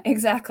 Yeah,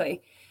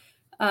 exactly.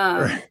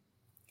 Right.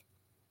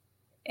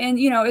 And,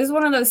 it was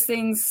one of those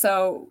things.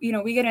 So,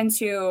 we get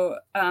into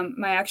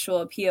my actual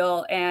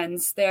appeal, and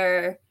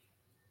there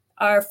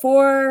are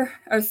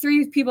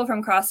 3 people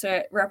from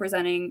CrossFit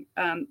representing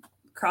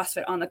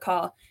CrossFit on the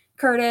call.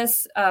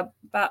 Curtis, a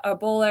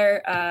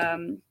bowler,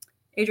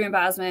 Adrian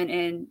Bosman,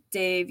 and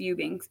Dave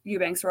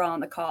Eubanks were all on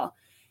the call.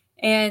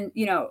 And,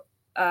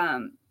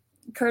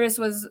 Curtis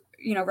was,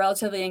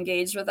 relatively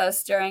engaged with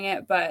us during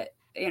it, but,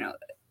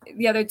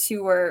 the other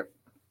 2 were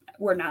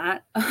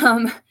not.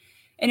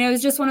 And it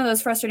was just one of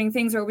those frustrating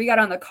things where we got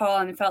on the call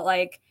and it felt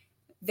like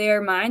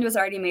their mind was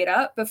already made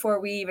up before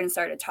we even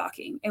started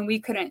talking, and we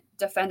couldn't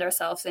defend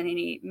ourselves in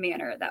any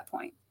manner at that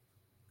point.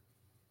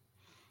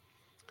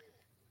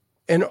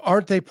 And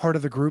aren't they part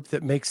of the group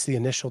that makes the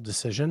initial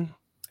decision?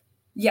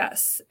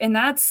 Yes. And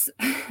that's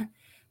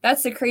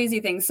the crazy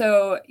thing.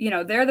 So,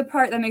 they're the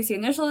part that makes the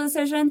initial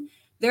decision.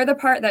 They're the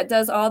part that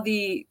does all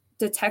the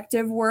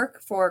detective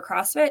work for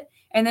CrossFit.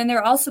 And then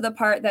they're also the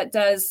part that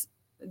does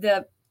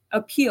the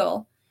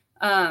appeal.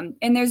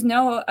 And there's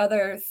no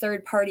other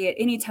third party at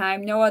any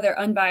time, no other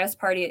unbiased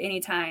party at any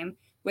time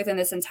within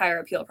this entire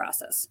appeal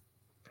process.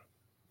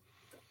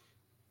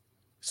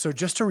 So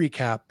just to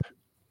recap,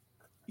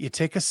 you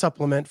take a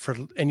supplement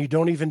and you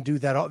don't even do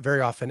that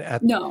very often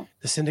at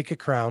the Syndicate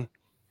Crown.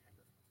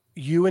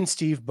 You and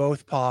Steve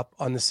both pop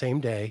on the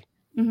same day,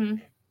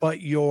 but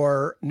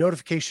your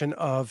notification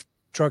of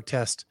drug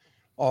test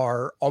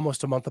are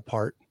almost a month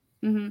apart.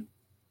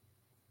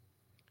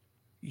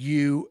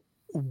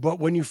 But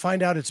when you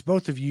find out it's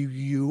both of you,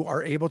 you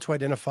are able to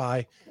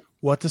identify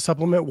what the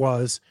supplement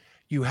was.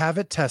 You have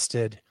it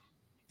tested.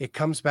 It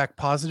comes back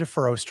positive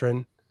for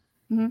Ostrin,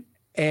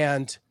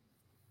 and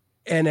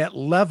at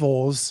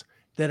levels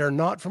that are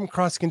not from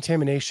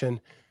cross-contamination,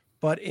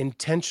 but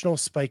intentional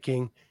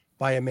spiking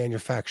by a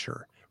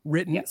manufacturer,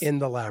 written in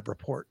the lab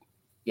report.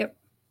 Yep.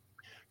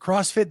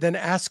 CrossFit then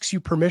asks you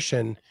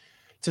permission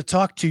to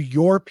talk to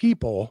your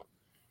people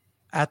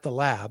at the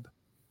lab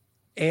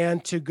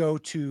and to go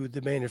to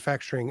the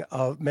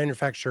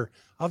manufacturer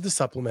of the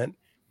supplement.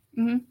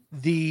 Mm-hmm.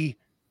 The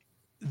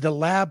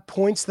lab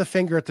points the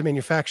finger at the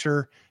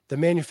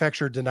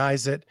manufacturer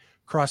denies it.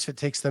 CrossFit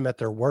takes them at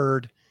their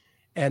word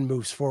and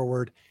moves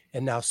forward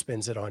and now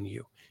spins it on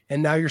you.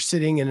 And now you're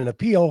sitting in an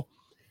appeal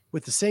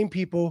with the same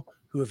people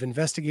who have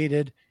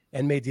investigated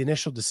and made the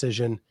initial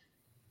decision,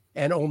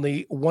 and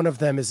only one of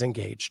them is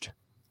engaged.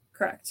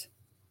 Correct.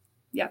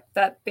 Yeah,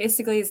 that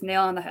basically is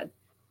nail on the head.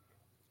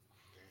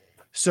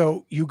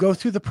 So you go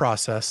through the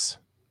process.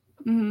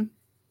 Mm-hmm.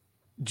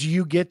 Do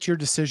you get your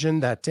decision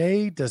that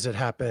day? Does it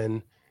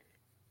happen?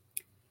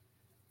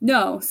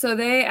 No. So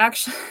they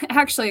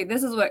actually,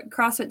 this is what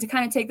CrossFit, to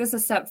kind of take this a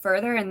step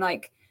further, and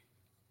like,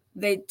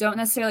 they don't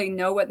necessarily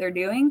know what they're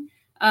doing.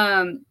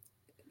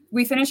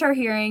 We finished our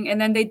hearing,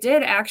 and then they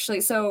did actually,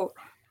 so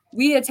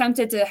we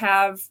attempted to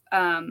have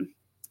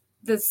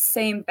the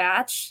same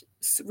batch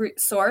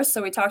source.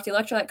 So we talked to the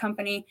electrolyte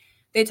company.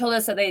 They told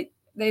us that they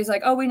was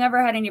like, oh, we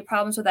never had any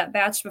problems with that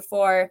batch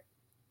before.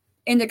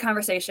 In the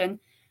conversation,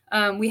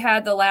 we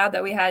had the lab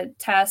that we had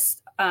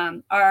test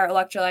our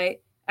electrolyte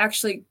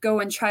actually go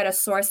and try to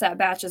source that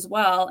batch as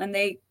well, and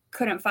they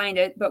couldn't find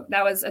it, but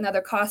that was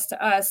another cost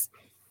to us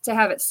to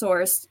have it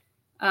sourced.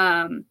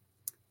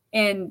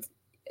 And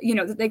you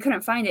know, they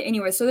couldn't find it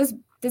anywhere. So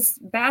this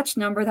batch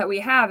number that we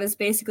have is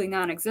basically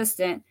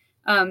non-existent,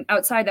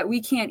 outside that we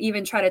can't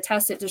even try to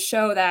test it to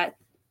show that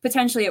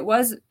potentially it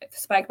was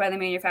spiked by the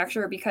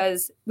manufacturer,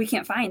 because we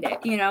can't find it,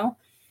 you know?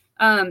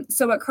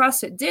 So what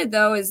CrossFit did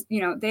though is,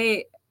 you know,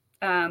 they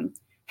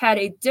had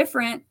a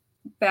different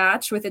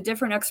batch with a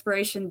different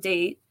expiration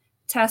date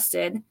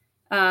tested,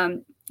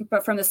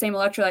 but from the same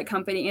electrolyte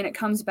company, and it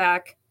comes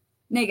back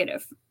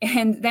negative.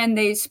 And then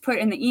they put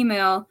in the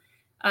email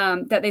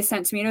that they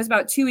sent to me, and it was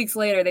about 2 weeks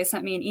later, they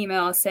sent me an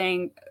email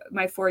saying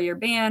my 4-year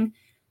ban.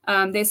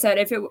 They said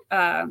if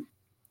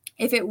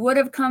it would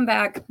have come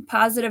back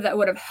positive, that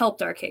would have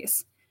helped our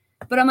case.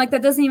 But I'm like,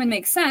 that doesn't even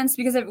make sense,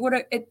 because if it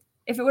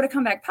would have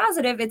come back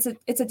positive,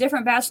 it's a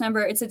different batch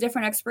number, it's a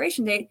different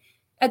expiration date.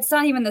 It's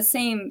not even the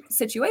same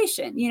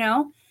situation, you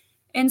know?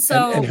 And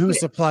so, and who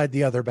supplied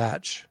the other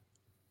batch?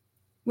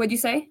 What'd you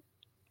say?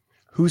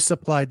 Who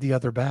supplied the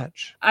other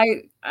batch?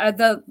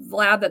 The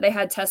lab that they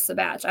had test the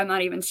batch. I'm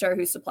not even sure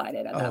who supplied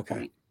it at that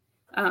point.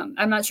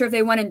 I'm not sure if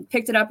they went and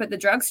picked it up at the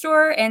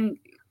drugstore and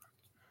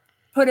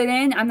put it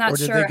in. I'm not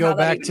sure. Or did they go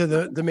back to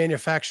the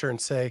manufacturer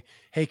and say,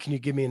 hey, can you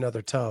give me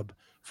another tub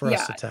for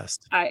us to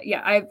test?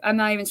 I'm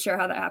not even sure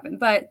how that happened.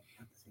 But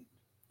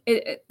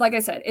it, like I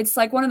said, it's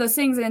like one of those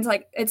things, and it's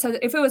like, if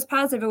it was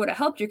positive, it would have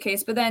helped your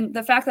case. But then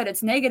the fact that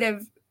it's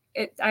negative,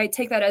 I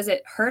take that as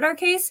it hurt our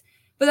case.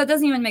 But that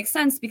doesn't even make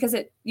sense, because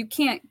you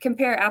can't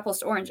compare apples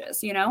to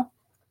oranges, you know?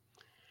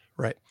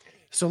 Right.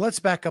 So let's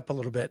back up a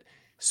little bit.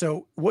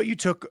 So what you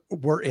took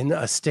were in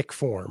a stick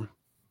form.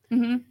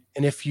 Mm-hmm.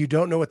 And if you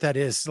don't know what that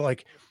is,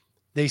 like,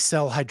 they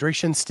sell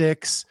hydration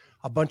sticks.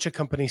 A bunch of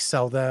companies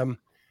sell them.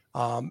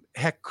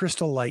 Heck,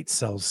 Crystal Light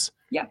sells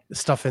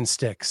stuff in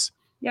sticks.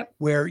 Yep.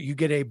 Where you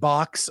get a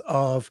box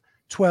of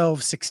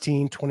 12,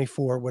 16,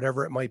 24,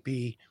 whatever it might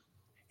be.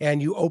 And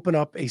you open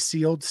up a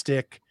sealed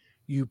stick,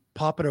 you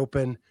pop it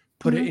open,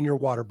 put it in your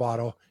water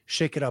bottle,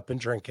 shake it up and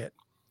drink it.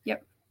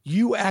 Yep.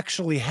 You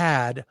actually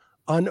had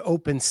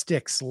unopened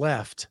sticks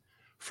left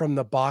from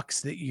the box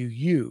that you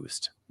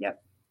used.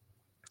 Yep.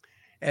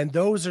 And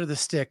those are the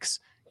sticks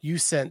you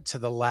sent to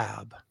the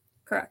lab.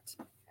 Correct.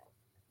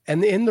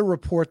 And in the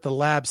report, the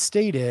lab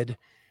stated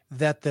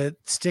that the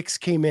sticks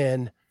came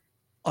in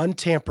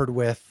untampered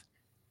with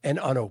and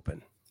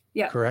unopened.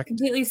 Yeah. Correct?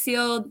 Completely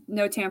sealed,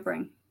 no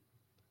tampering.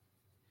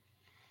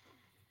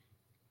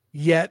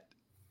 Yet,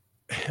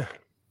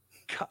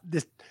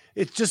 God,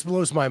 it just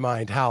blows my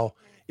mind how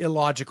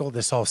illogical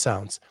this all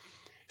sounds.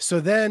 So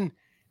then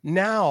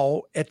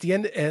now at the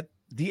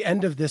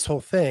end of this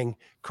whole thing,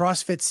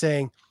 CrossFit's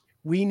saying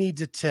we need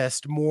to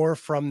test more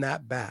from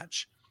that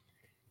batch.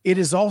 It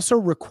is also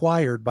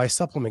required by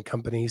supplement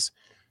companies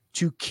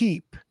to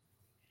keep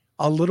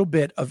a little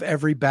bit of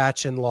every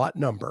batch and lot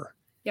number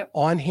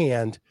on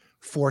hand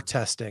for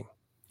testing.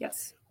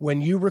 Yes.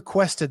 When you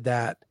requested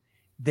that,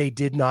 they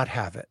did not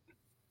have it.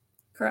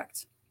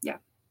 Correct. Yeah.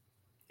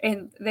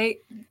 And they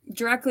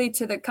directly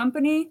to the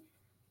company,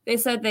 they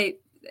said they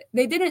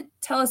didn't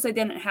tell us they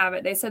didn't have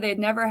it. They said they'd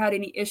never had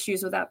any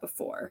issues with that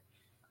before.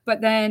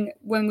 But then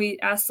when we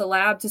asked the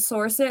lab to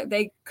source it,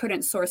 they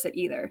couldn't source it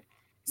either.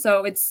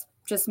 So it's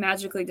just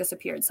magically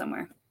disappeared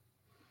somewhere.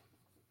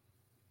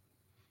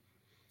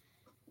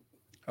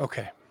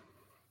 Okay.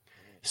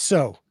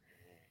 So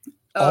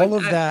all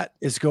of that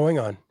is going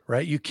on,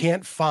 right? You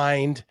can't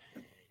find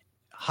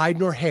hide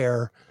nor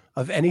hair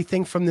of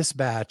anything from this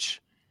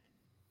batch.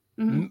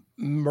 Mm-hmm.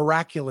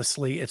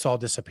 Miraculously, it's all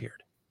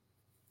disappeared.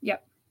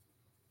 Yep.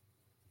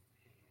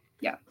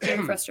 Yeah.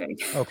 Very frustrating.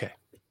 Okay.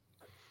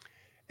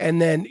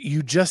 And then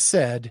you just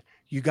said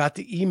you got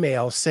the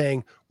email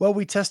saying, well,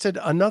 we tested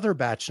another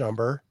batch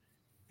number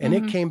and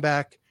it came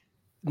back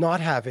not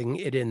having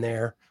it in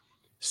there.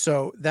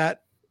 So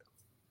that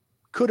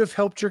could have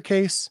helped your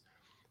case,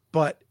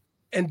 but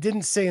and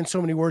didn't say in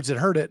so many words it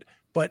hurt it,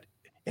 but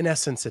in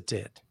essence it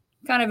did.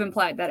 Kind of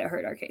implied that it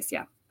hurt our case.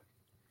 Yeah.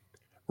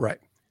 Right.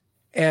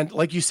 And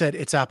like you said,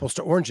 it's apples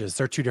to oranges.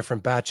 They're two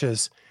different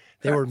batches.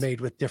 They Correct. were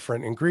made with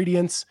different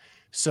ingredients.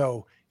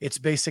 So it's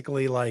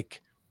basically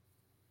like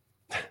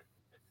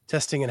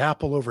testing an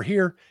apple over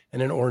here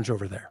and an orange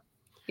over there.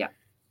 Yeah.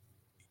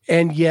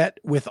 And yet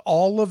with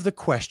all of the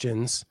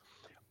questions,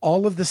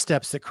 all of the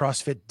steps that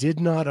CrossFit did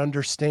not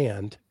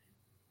understand,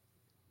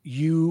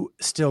 you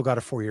still got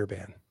a 4-year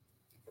ban.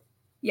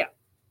 Yeah.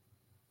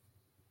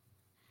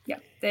 Yeah.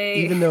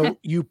 Even though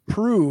you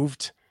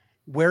proved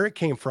where it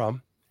came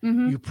from,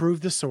 Mm-hmm. you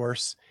proved the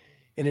source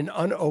in an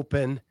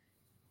unopened,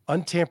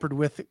 untampered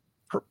with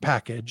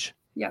package.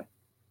 Yeah.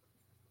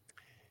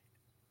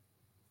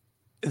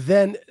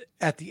 Then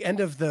at the end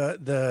of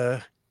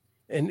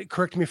and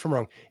correct me if I'm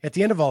wrong, at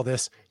the end of all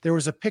this, there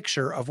was a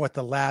picture of what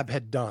the lab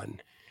had done.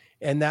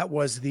 And that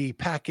was the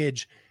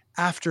package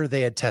after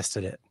they had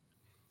tested it.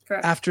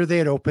 Correct. After they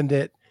had opened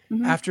it,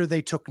 Mm-hmm. after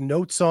they took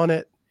notes on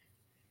it.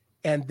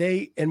 And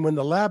when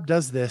the lab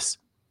does this,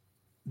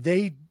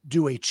 they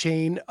do a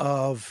chain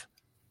of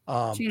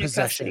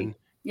possession.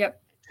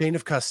 Yep. Chain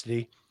of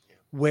custody,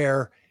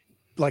 where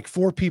like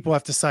 4 people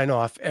have to sign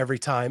off every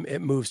time it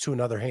moves to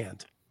another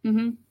hand.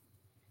 Mm-hmm.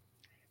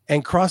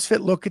 And CrossFit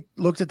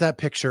looked at that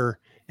picture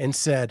and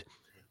said,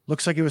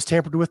 looks like it was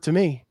tampered with to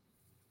me.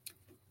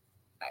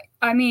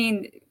 I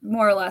mean,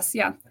 more or less.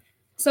 Yeah.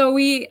 So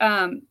we,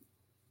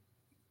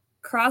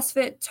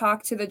 CrossFit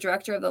talked to the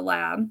director of the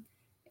lab,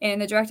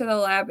 and the director of the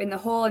lab in the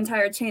whole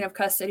entire chain of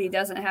custody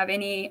doesn't have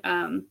any,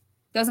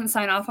 doesn't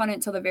sign off on it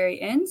until the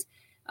very end.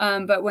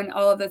 But when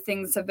all of the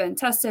things have been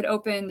tested,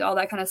 opened, all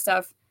that kind of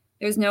stuff,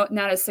 there's not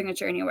a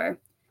signature anywhere.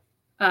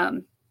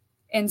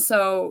 And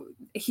so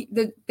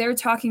they're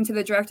talking to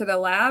the director of the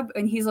lab,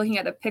 and he's looking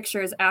at the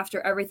pictures after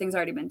everything's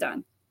already been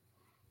done.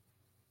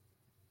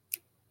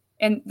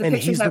 And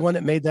he's the one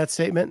that made that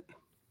statement?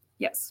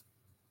 Yes.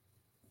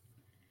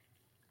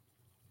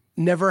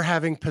 Never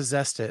having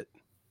possessed it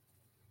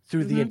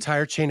through Mm-hmm. the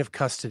entire chain of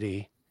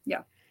custody.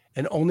 Yeah.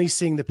 And only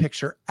seeing the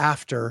picture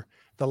after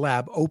the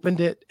lab opened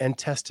it and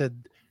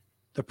tested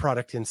the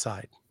product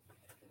inside.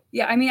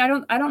 Yeah. I mean, I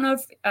don't know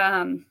if,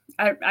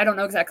 I don't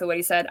know exactly what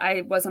he said.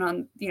 I wasn't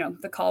on,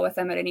 the call with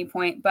them at any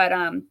point, but,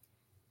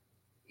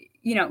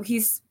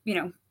 he's,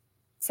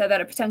 said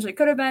that it potentially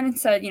could have been, and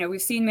said,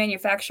 we've seen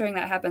manufacturing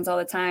that happens all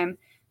the time.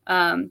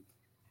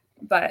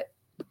 But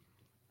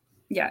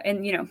yeah.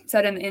 And,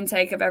 said in the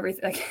intake of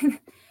everything,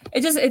 like,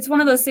 it's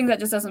one of those things that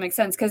just doesn't make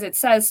sense, because it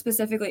says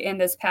specifically in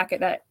this packet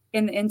that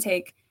in the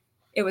intake,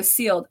 it was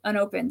sealed,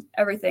 unopened,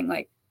 everything.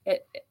 Like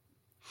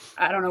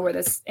I don't know where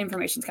this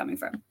information's coming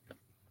from.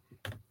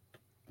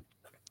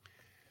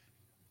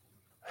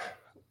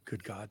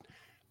 Good God.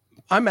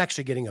 I'm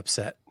actually getting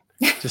upset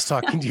just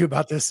talking to you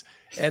about this.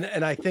 And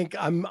I think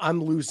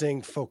I'm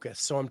losing focus.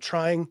 So I'm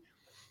trying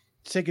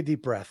to take a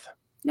deep breath.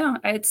 No,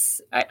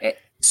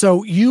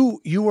 So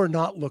you are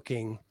not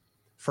looking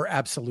for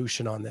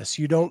absolution on this.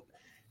 You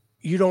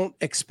don't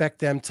expect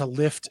them to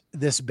lift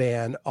this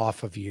ban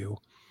off of you.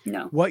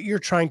 No. What you're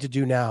trying to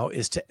do now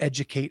is to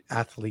educate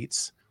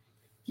athletes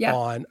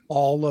on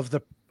all of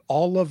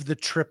the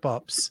trip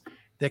ups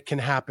that can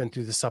happen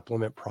through the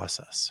supplement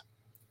process.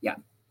 Yeah.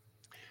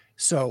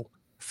 So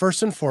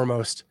first and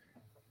foremost,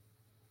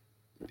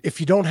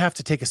 if you don't have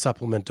to take a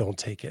supplement, don't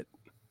take it.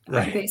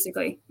 Right.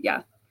 Basically.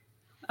 Yeah.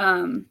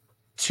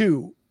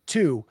 Two,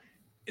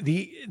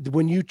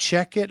 when you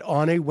check it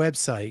on a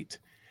website,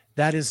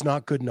 that is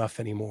not good enough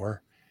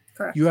anymore.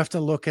 Correct. You have to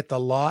look at the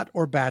lot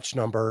or batch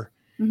number.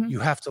 Mm-hmm. You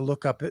have to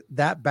look up at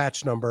that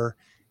batch number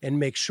and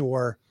make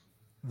sure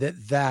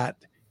that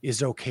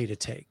is okay to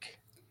take.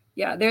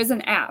 Yeah. There's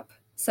an app.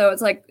 So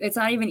it's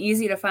not even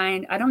easy to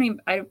find. I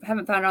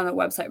haven't found it on the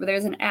website, but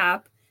there's an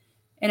app,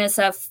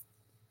 NSF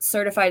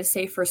certified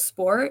safe for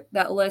sport,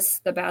 that lists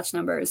the batch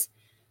numbers.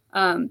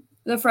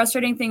 The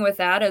frustrating thing with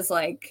that is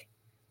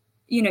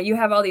you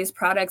have all these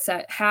products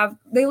that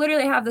they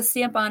literally have the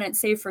stamp on it,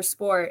 safe for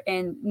sport,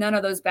 and none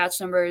of those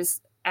batch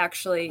numbers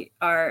actually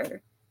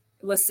are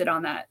listed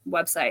on that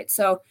website.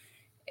 So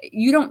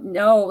you don't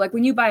know,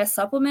 when you buy a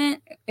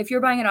supplement, if you're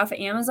buying it off of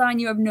Amazon,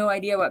 you have no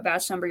idea what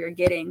batch number you're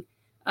getting.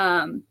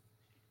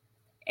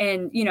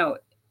 And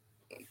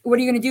what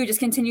are you going to do? Just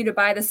continue to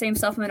buy the same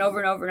supplement over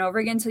and over and over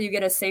again until you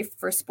get a safe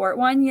for sport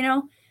one,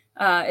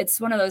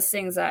 it's one of those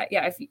things that,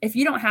 if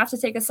you don't have to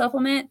take a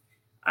supplement,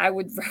 I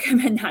would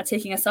recommend not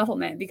taking a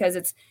supplement, because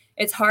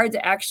it's hard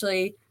to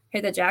actually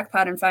hit the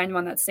jackpot and find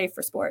one that's safe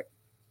for sport.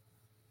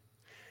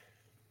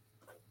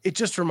 It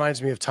just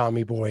reminds me of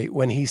Tommy Boy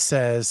when he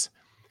says,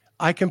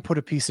 I can put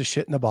a piece of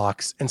shit in a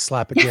box and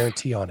slap a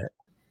guarantee on it.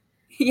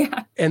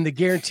 Yeah. And the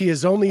guarantee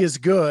is only as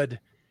good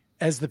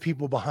as the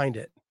people behind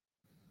it.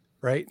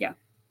 Right. Yeah.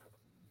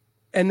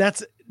 And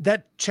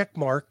that check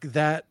mark,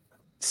 that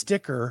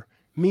sticker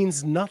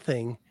means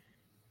nothing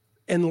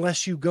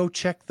unless you go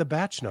check the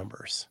batch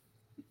numbers.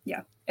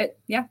 Yeah.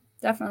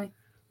 Definitely.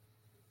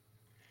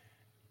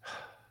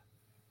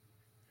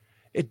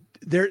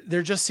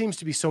 There just seems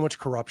to be so much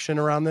corruption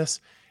around this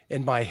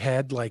in my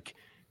head.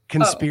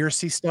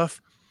 conspiracy stuff.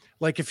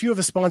 Like if you have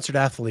a sponsored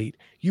athlete,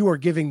 you are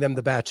giving them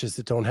the batches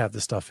that don't have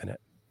the stuff in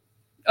it.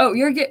 Oh,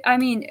 I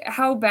mean,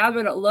 how bad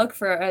would it look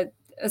for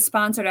a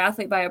sponsored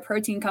athlete by a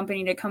protein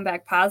company to come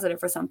back positive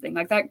for something?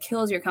 Like that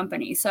kills your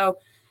company. So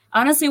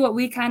honestly, what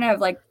we kind of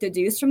like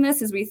deduce from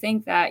this is we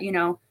think that, you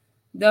know,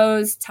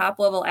 those top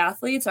level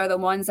athletes are the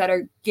ones that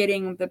are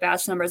getting the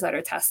batch numbers that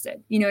are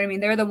tested. You know what I mean?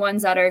 They're the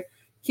ones that are,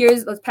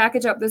 let's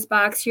package up this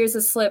box. Here's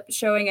a slip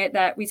showing it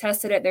that we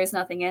tested it. There's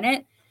nothing in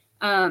it.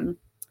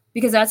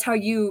 Because that's how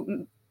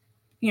you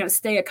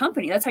stay a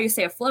company. That's how you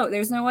stay afloat.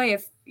 There's no way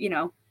if,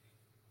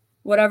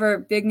 whatever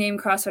big name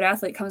CrossFit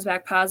athlete comes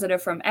back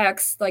positive from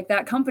X, like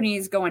that company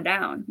is going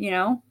down,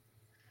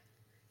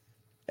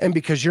 And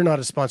because you're not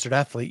a sponsored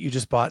athlete, you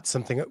just bought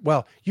something.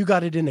 Well, you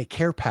got it in a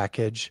care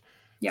package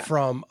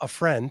from a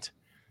friend.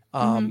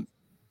 And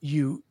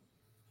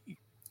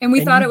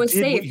we thought it was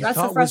safe. That's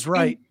the was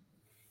right.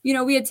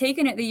 We had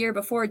taken it the year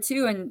before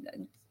too,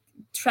 and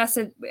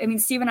tested. I mean,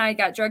 Steve and I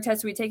got drug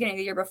tested. We'd taken it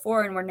the year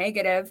before and we're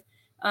negative.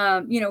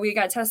 We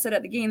got tested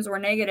at the games, we're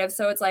negative.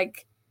 So it's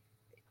like,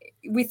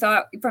 we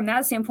thought from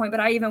that standpoint,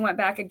 but I even went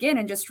back again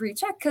and just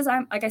rechecked because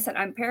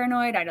I'm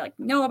paranoid. I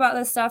know about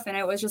this stuff. And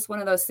it was just one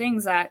of those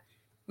things that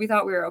we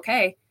thought we were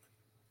okay.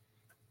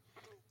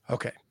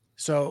 Okay.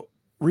 So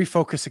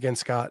refocus again,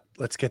 Scott.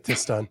 Let's get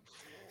this done.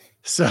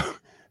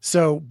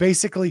 So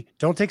basically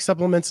don't take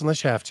supplements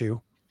unless you have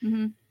to.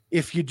 Mm-hmm.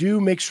 If you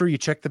do, make sure you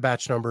check the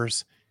batch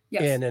numbers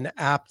in an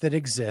app that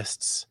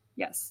exists.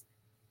 Yes.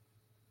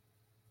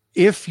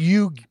 If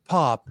you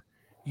pop,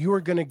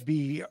 your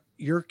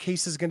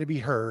case is going to be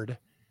heard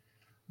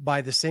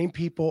by the same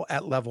people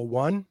at level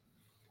 1,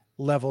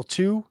 level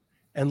 2,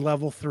 and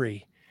level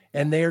 3.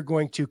 And they are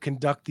going to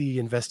conduct the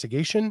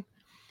investigation.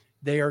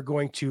 They are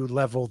going to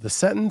level the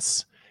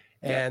sentence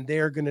and they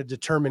are going to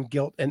determine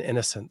guilt and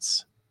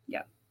innocence.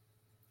 Yeah.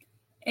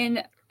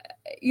 And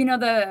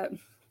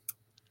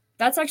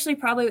that's actually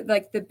probably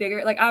like the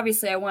bigger, like,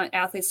 obviously I want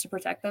athletes to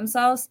protect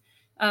themselves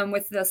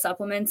with the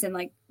supplements and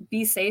like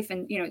be safe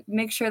and,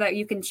 make sure that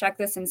you can check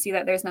this and see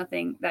that there's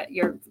nothing that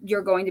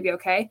you're going to be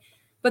okay.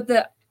 But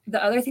the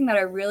other thing that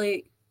I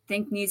really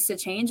think needs to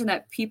change and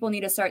that people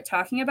need to start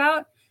talking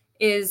about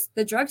is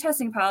the drug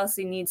testing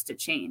policy needs to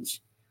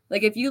change.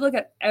 Like if you look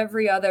at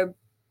every other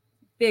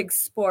big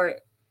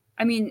sport,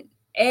 I mean,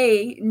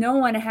 no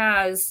one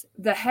has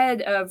the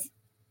head of,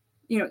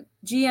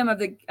 GM of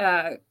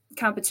the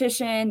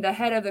competition, the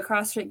head of the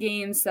CrossFit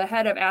Games, the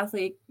head of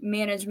athlete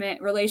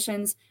management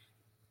relations.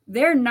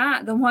 They're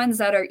not the ones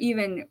that are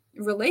even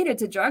related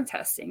to drug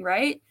testing,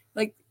 right?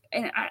 Like,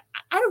 and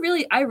I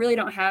really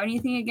don't have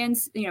anything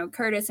against,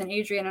 Curtis and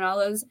Adrian and all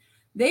those.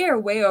 They are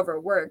way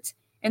overworked.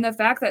 And the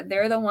fact that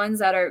they're the ones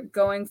that are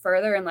going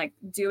further and like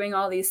doing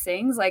all these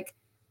things, like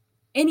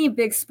any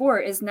big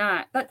sport is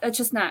not, that's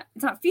just not,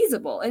 it's not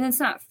feasible and it's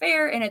not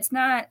fair. And it's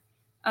not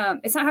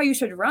how you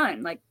should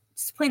run, like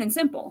just plain and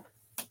simple.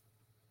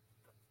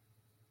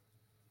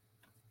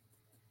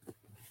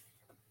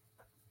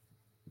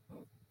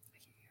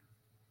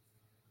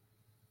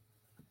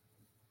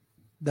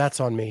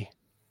 That's on me.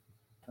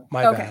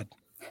 My bad.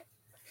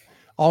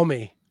 All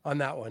me on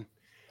that one.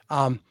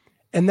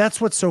 And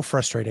that's what's so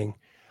frustrating.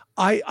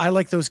 I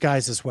like those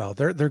guys as well.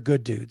 They're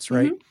good dudes,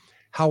 right? Mm-hmm.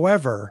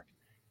 However,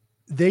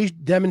 they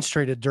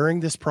demonstrated during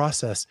this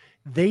process,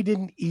 they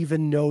didn't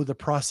even know the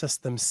process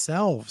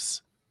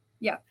themselves.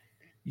 Yeah.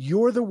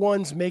 You're the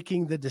ones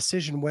making the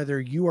decision whether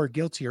you are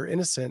guilty or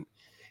innocent,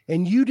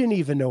 and you didn't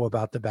even know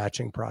about the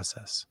batching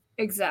process.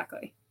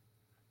 Exactly.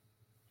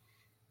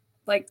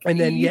 And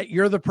then yet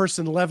you're the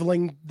person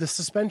leveling the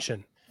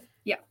suspension.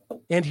 Yeah.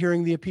 And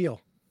hearing the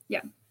appeal.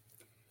 Yeah.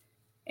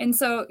 And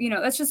so,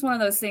 that's just one of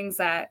those things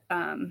that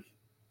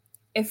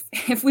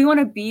if we want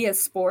to be a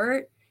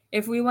sport,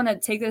 if we want to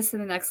take this to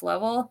the next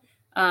level,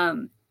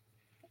 that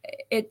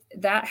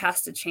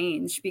has to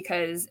change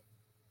because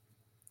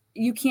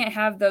you can't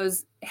have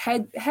those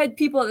head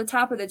people at the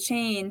top of the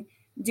chain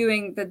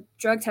doing the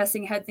drug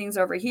testing head things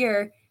over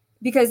here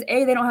because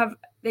they don't have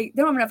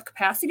enough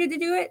capacity to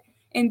do it.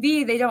 And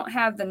B, they don't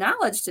have the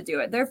knowledge to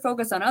do it. They're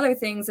focused on other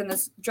things. And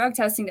this drug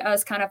testing to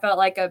us kind of felt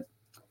like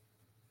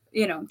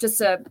just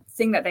a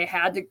thing that they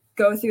had to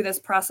go through this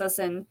process.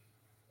 And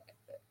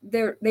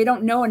they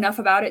don't know enough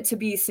about it to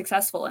be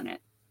successful in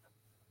it.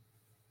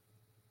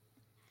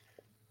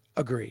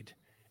 Agreed.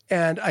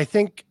 And I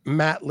think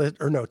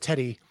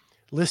Teddy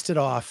listed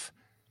off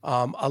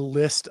a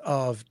list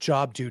of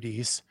job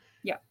duties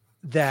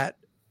that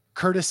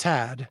Curtis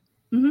had.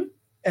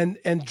 Mm-hmm.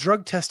 And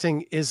drug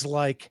testing is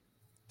like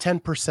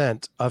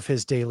 10% of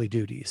his daily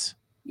duties.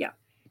 Yeah.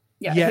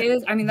 Yeah.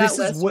 That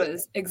list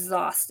was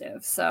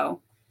exhaustive.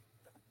 So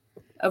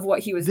of what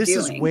he was doing. This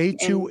is way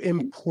too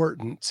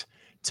important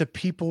to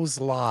people's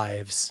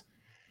lives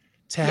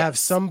to have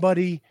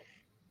somebody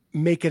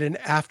make it an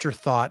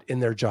afterthought in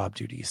their job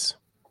duties.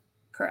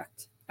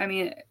 Correct.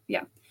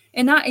 Yeah.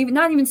 And not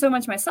even so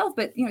much myself,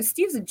 but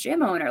Steve's a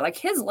gym owner. Like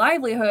his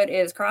livelihood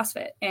is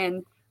CrossFit.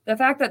 And the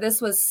fact that this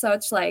was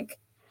such like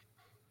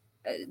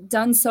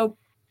done so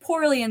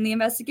poorly in the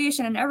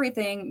investigation and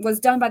everything was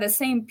done by the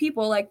same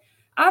people. Like,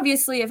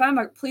 obviously, if I'm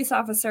a police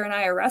officer and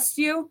I arrest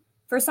you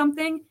for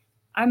something,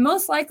 I'm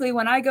most likely,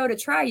 when I go to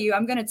try you,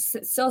 I'm going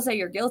to still say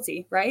you're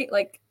guilty, right?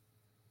 Like,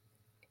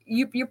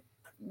 you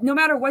no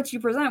matter what you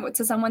present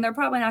to someone, they're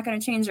probably not going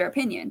to change their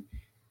opinion.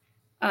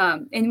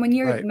 And when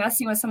you're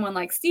messing with someone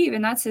like Steve,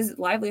 and that's his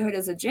livelihood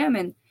as a gym,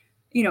 and,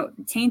 you know,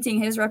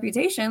 tainting his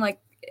reputation, like,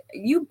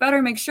 you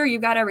better make sure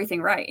you've got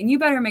everything right. And you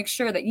better make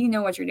sure that you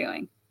know what you're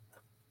doing.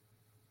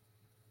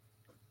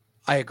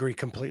 I agree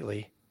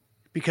completely,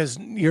 because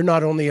you're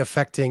not only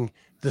affecting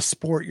the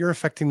sport, you're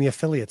affecting the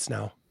affiliates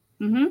now.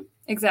 Mm-hmm.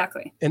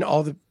 Exactly. And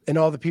all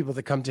the people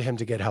that come to him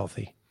to get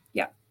healthy.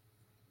 Yeah.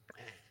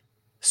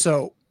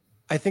 So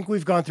I think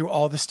we've gone through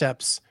all the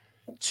steps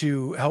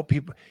to help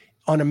people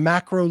on a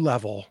macro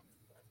level.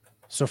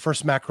 So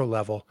first, macro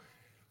level,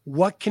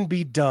 what can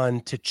be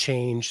done to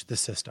change the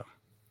system?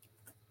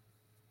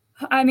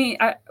 I mean,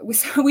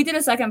 we did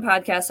a second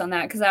podcast on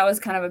that because that was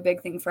kind of a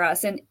big thing for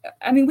us. And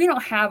I mean, we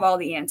don't have all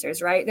the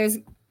answers, right?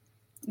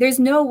 There's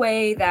no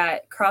way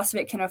that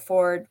CrossFit can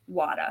afford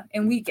WADA,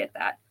 and we get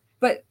that.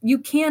 But you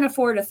can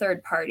afford a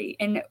third party.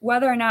 And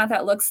whether or not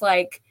that looks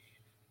like,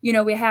 you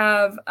know, we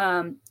have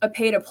a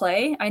pay to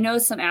play. I know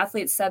some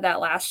athletes said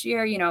that last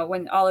year, you know,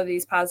 when all of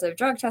these positive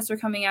drug tests are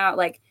coming out,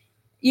 like,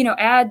 you know,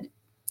 add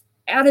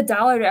 $1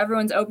 to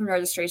everyone's open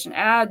registration,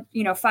 add,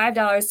 you know,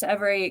 $5 to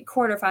every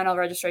quarterfinal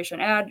registration,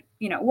 add,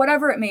 you know,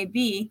 whatever it may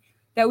be,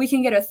 that we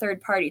can get a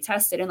third party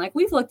tested. And like,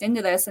 we've looked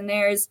into this, and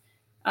there's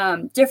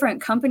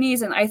different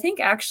companies. And I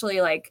think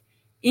actually, like,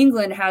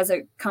 England has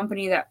a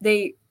company that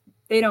they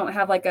don't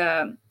have like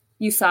a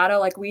USADA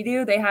like we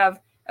do. They have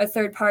a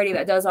third party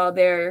that does all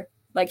their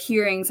like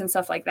hearings and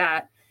stuff like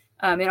that,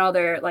 and all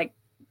their like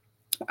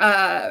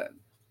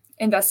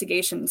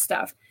investigation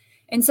stuff.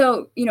 And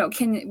so, you know,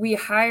 can we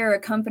hire a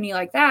company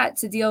like that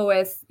to deal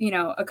with, you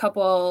know, a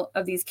couple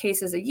of these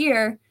cases a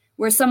year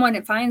where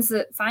someone finds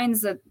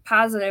the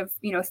positive,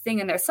 you know, thing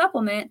in their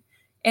supplement,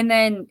 and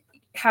then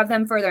have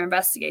them further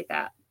investigate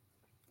that?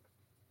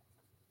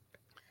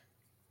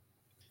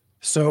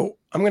 So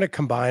I'm going to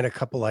combine a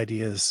couple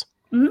ideas.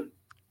 Mm-hmm.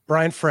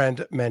 Brian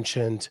Friend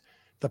mentioned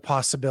the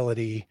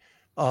possibility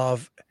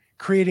of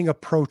creating a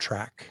pro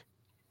track,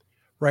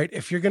 right?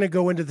 If you're going to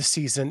go into the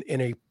season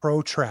in a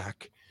pro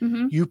track,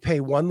 mm-hmm. you pay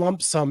one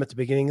lump sum at the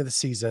beginning of the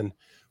season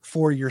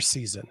for your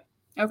season.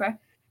 Okay.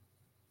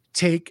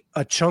 Take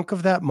a chunk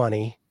of that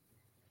money.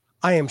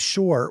 I am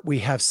sure we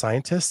have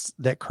scientists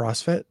that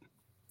CrossFit.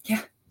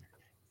 Yeah.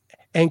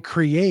 And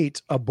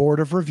create a board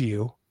of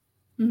review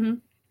mm-hmm.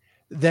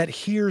 that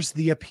hears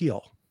the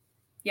appeal.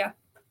 Yeah.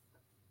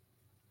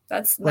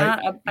 That's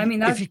right.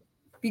 That'd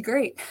be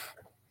great.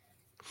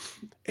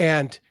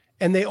 And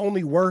they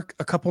only work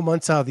a couple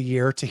months out of the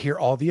year to hear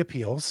all the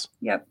appeals.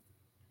 Yep.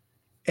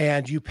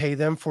 And you pay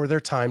them for their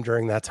time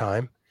during that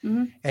time.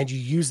 Mm-hmm. And you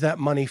use that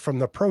money from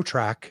the pro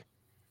track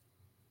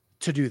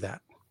to do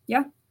that.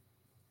 Yeah.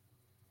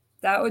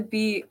 That'd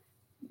be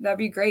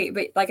great.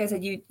 But like I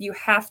said,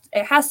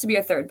 it has to be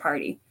a third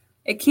party.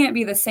 It can't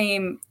be the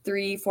same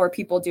 3-4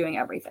 people doing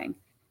everything.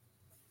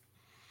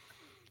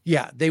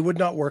 Yeah. They would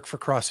not work for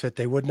CrossFit.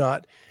 They would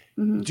not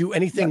mm-hmm. do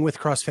anything with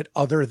CrossFit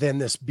other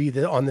than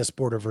on this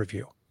board of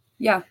review.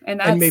 Yeah.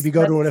 And maybe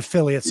go to an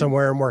affiliate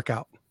somewhere and work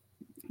out.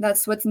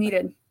 That's what's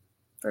needed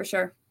for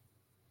sure.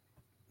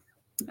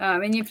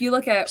 And if you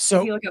look at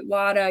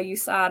WADA,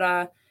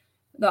 USADA,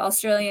 the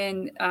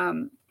Australian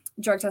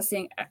drug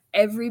testing,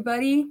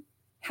 everybody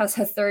has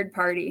a third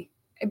party,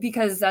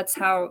 because that's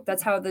how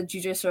the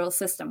judicial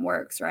system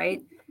works,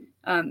 right?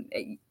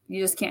 You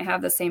just can't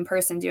have the same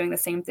person doing the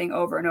same thing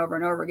over and over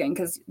and over again,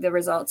 because the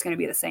result's going to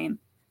be the same.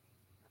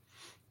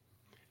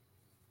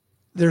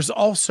 There's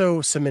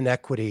also some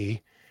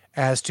inequity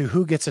as to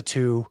who gets a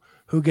 2,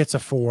 who gets a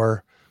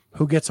 4,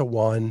 who gets a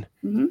 1.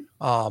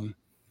 Mm-hmm.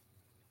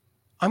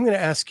 I'm going to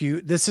ask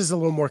you, this is a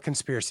little more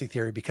conspiracy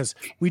theory, because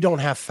we don't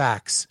have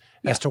facts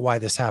as to why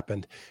this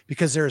happened,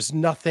 because there's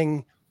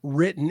nothing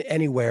written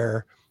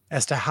anywhere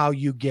as to how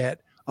you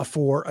get a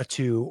 4, a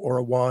 2, or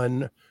a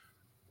 1,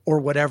 or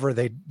whatever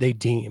they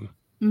deem.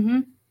 Mm-hmm.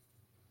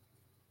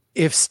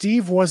 If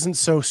Steve wasn't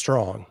so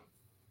strong,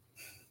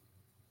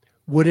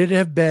 would it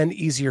have been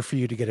easier for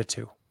you to get a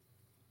 2?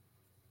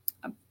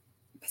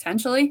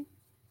 Potentially.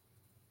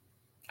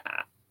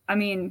 I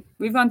mean,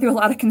 we've gone through a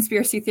lot of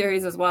conspiracy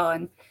theories as well,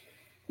 and,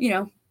 you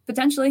know,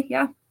 potentially,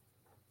 yeah.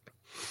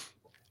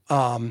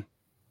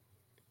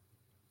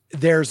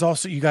 There's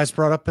also, you guys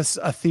brought up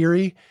a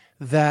theory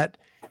that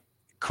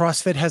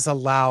CrossFit has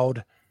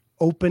allowed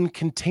open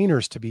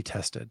containers to be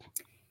tested.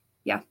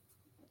 Yeah.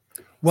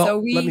 Well,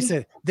 let me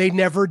say, they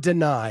never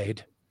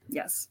denied.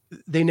 Yes.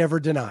 They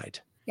never denied.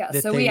 Yeah.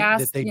 That so we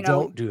asked, that they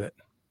don't do it.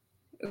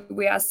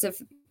 We asked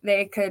if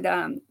they could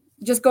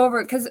just go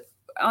over, because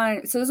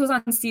so this was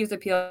on Steve's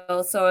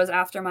appeal, so it was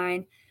after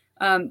mine.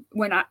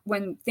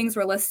 When things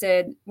were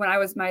listed,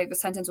 my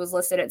sentence was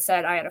listed, it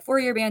said I had a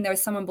 4-year ban. There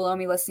was someone below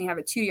me listing I have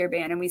a 2-year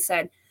ban, and we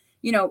said,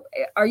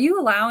 are you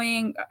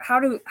allowing, how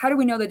do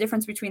we know the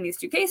difference between these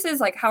two cases?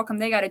 Like, how come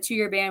they got a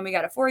 2-year ban, we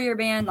got a 4-year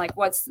ban? Like,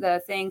 what's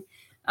the thing?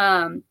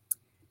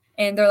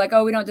 And they're like,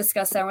 oh, we don't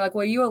discuss that. And we're like,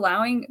 well, are you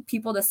allowing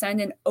people to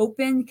send in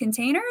open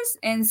containers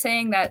and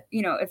saying that,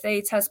 if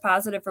they test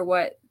positive for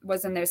what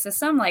was in their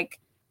system, like,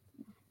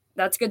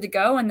 that's good to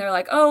go? And they're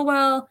like, oh,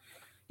 well,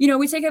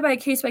 we take it by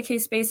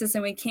case basis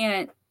and we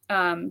can't,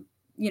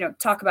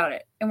 talk about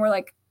it. And we're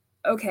like,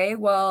 okay,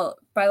 well,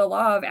 by the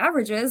law of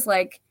averages,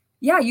 like,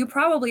 yeah, you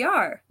probably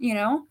are,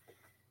 And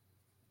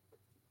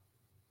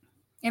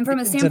from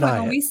a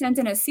standpoint, when we sent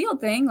in a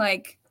sealed thing,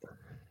 like,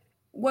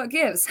 what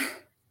gives?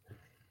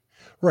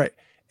 Right.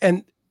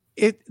 And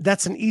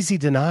that's an easy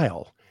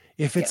denial.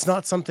 If it's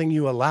not something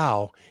you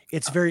allow,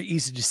 it's very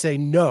easy to say,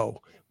 no,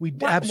 we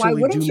absolutely do not. Why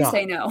wouldn't you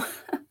say no?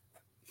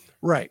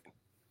 Right.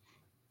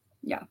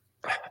 Yeah.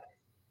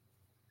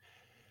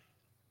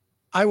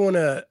 I want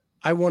to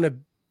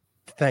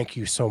thank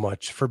you so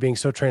much for being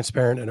so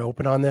transparent and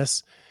open on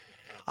this.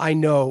 I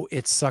know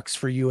it sucks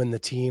for you and the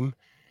team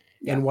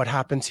and what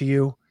happened to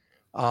you.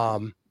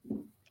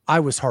 I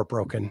was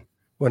heartbroken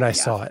when I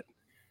saw it.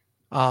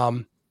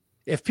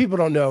 If people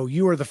don't know,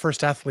 you are the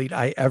first athlete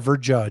I ever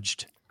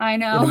judged. I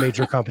know. In a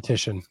major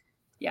competition.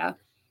 Yeah.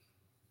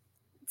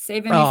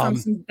 Saving me from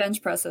some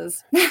bench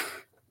presses.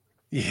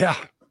 Yeah.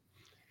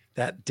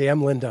 That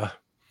damn Linda.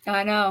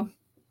 I know.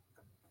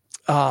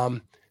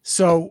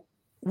 So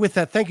with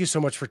that, thank you so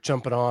much for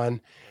jumping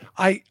on.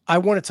 I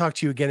want to talk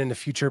to you again in the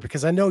future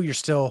because I know you're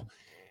still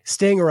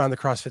staying around the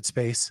CrossFit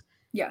space.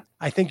 Yeah.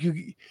 I think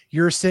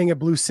you're staying at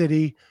Blue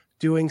City,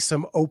 doing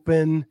some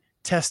open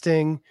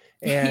testing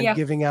and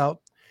giving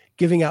out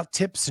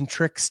tips and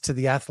tricks to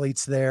the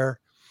athletes there.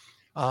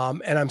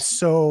 And I'm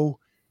so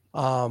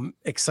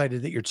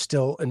excited that you're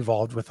still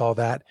involved with all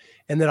that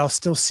and that I'll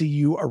still see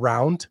you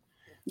around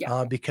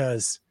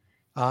because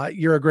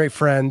you're a great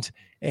friend.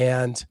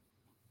 And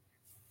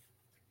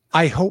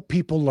I hope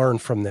people learn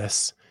from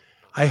this.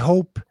 I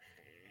hope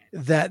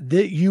that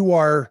you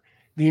are,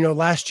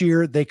 last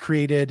year they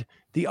created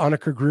the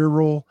Annika Greer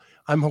rule.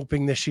 I'm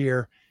hoping this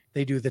year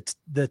they do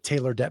the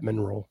Taylor Dettmann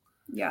rule.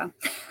 Yeah.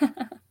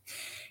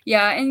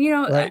 Yeah.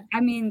 And, right.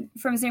 I mean,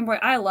 from a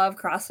standpoint, I love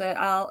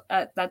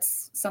CrossFit.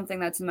 That's something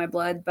that's in my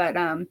blood, but,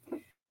 and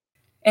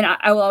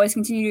I will always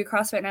continue to do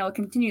CrossFit and I will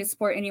continue to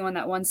support anyone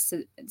that wants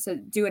to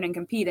do it and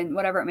compete and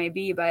whatever it may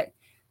be. But,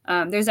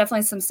 there's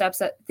definitely some steps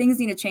that things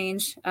need to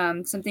change.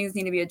 Some things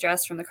need to be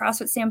addressed from the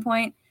CrossFit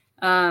standpoint.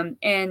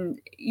 And,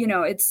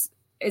 it's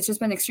just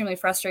been extremely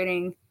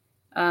frustrating,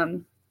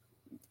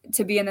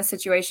 to be in this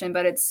situation,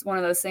 but it's one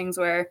of those things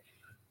where,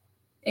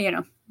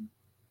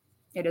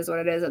 it is what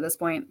it is at this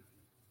point.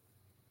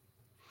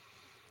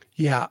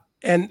 Yeah.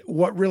 And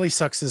what really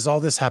sucks is all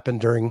this happened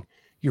during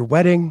your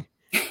wedding.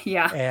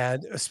 Yeah.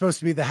 And it's supposed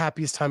to be the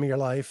happiest time of your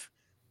life.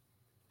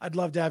 I'd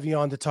love to have you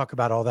on to talk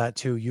about all that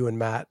too, you and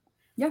Matt.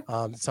 Yeah.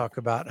 To talk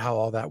about how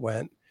all that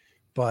went.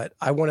 But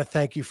I want to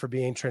thank you for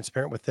being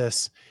transparent with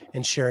this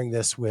and sharing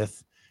this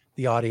with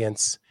the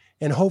audience.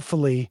 And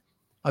hopefully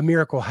a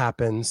miracle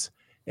happens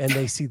and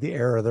they see the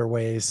error of their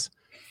ways.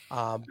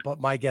 But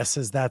my guess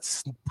is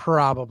that's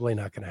probably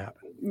not going to happen.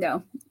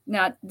 No,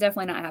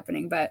 definitely not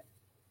happening, but.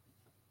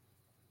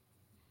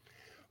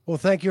 Well,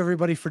 thank you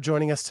everybody for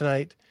joining us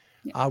tonight.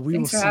 We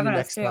will see you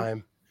next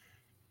time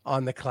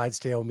on the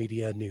Clydesdale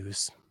Media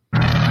News.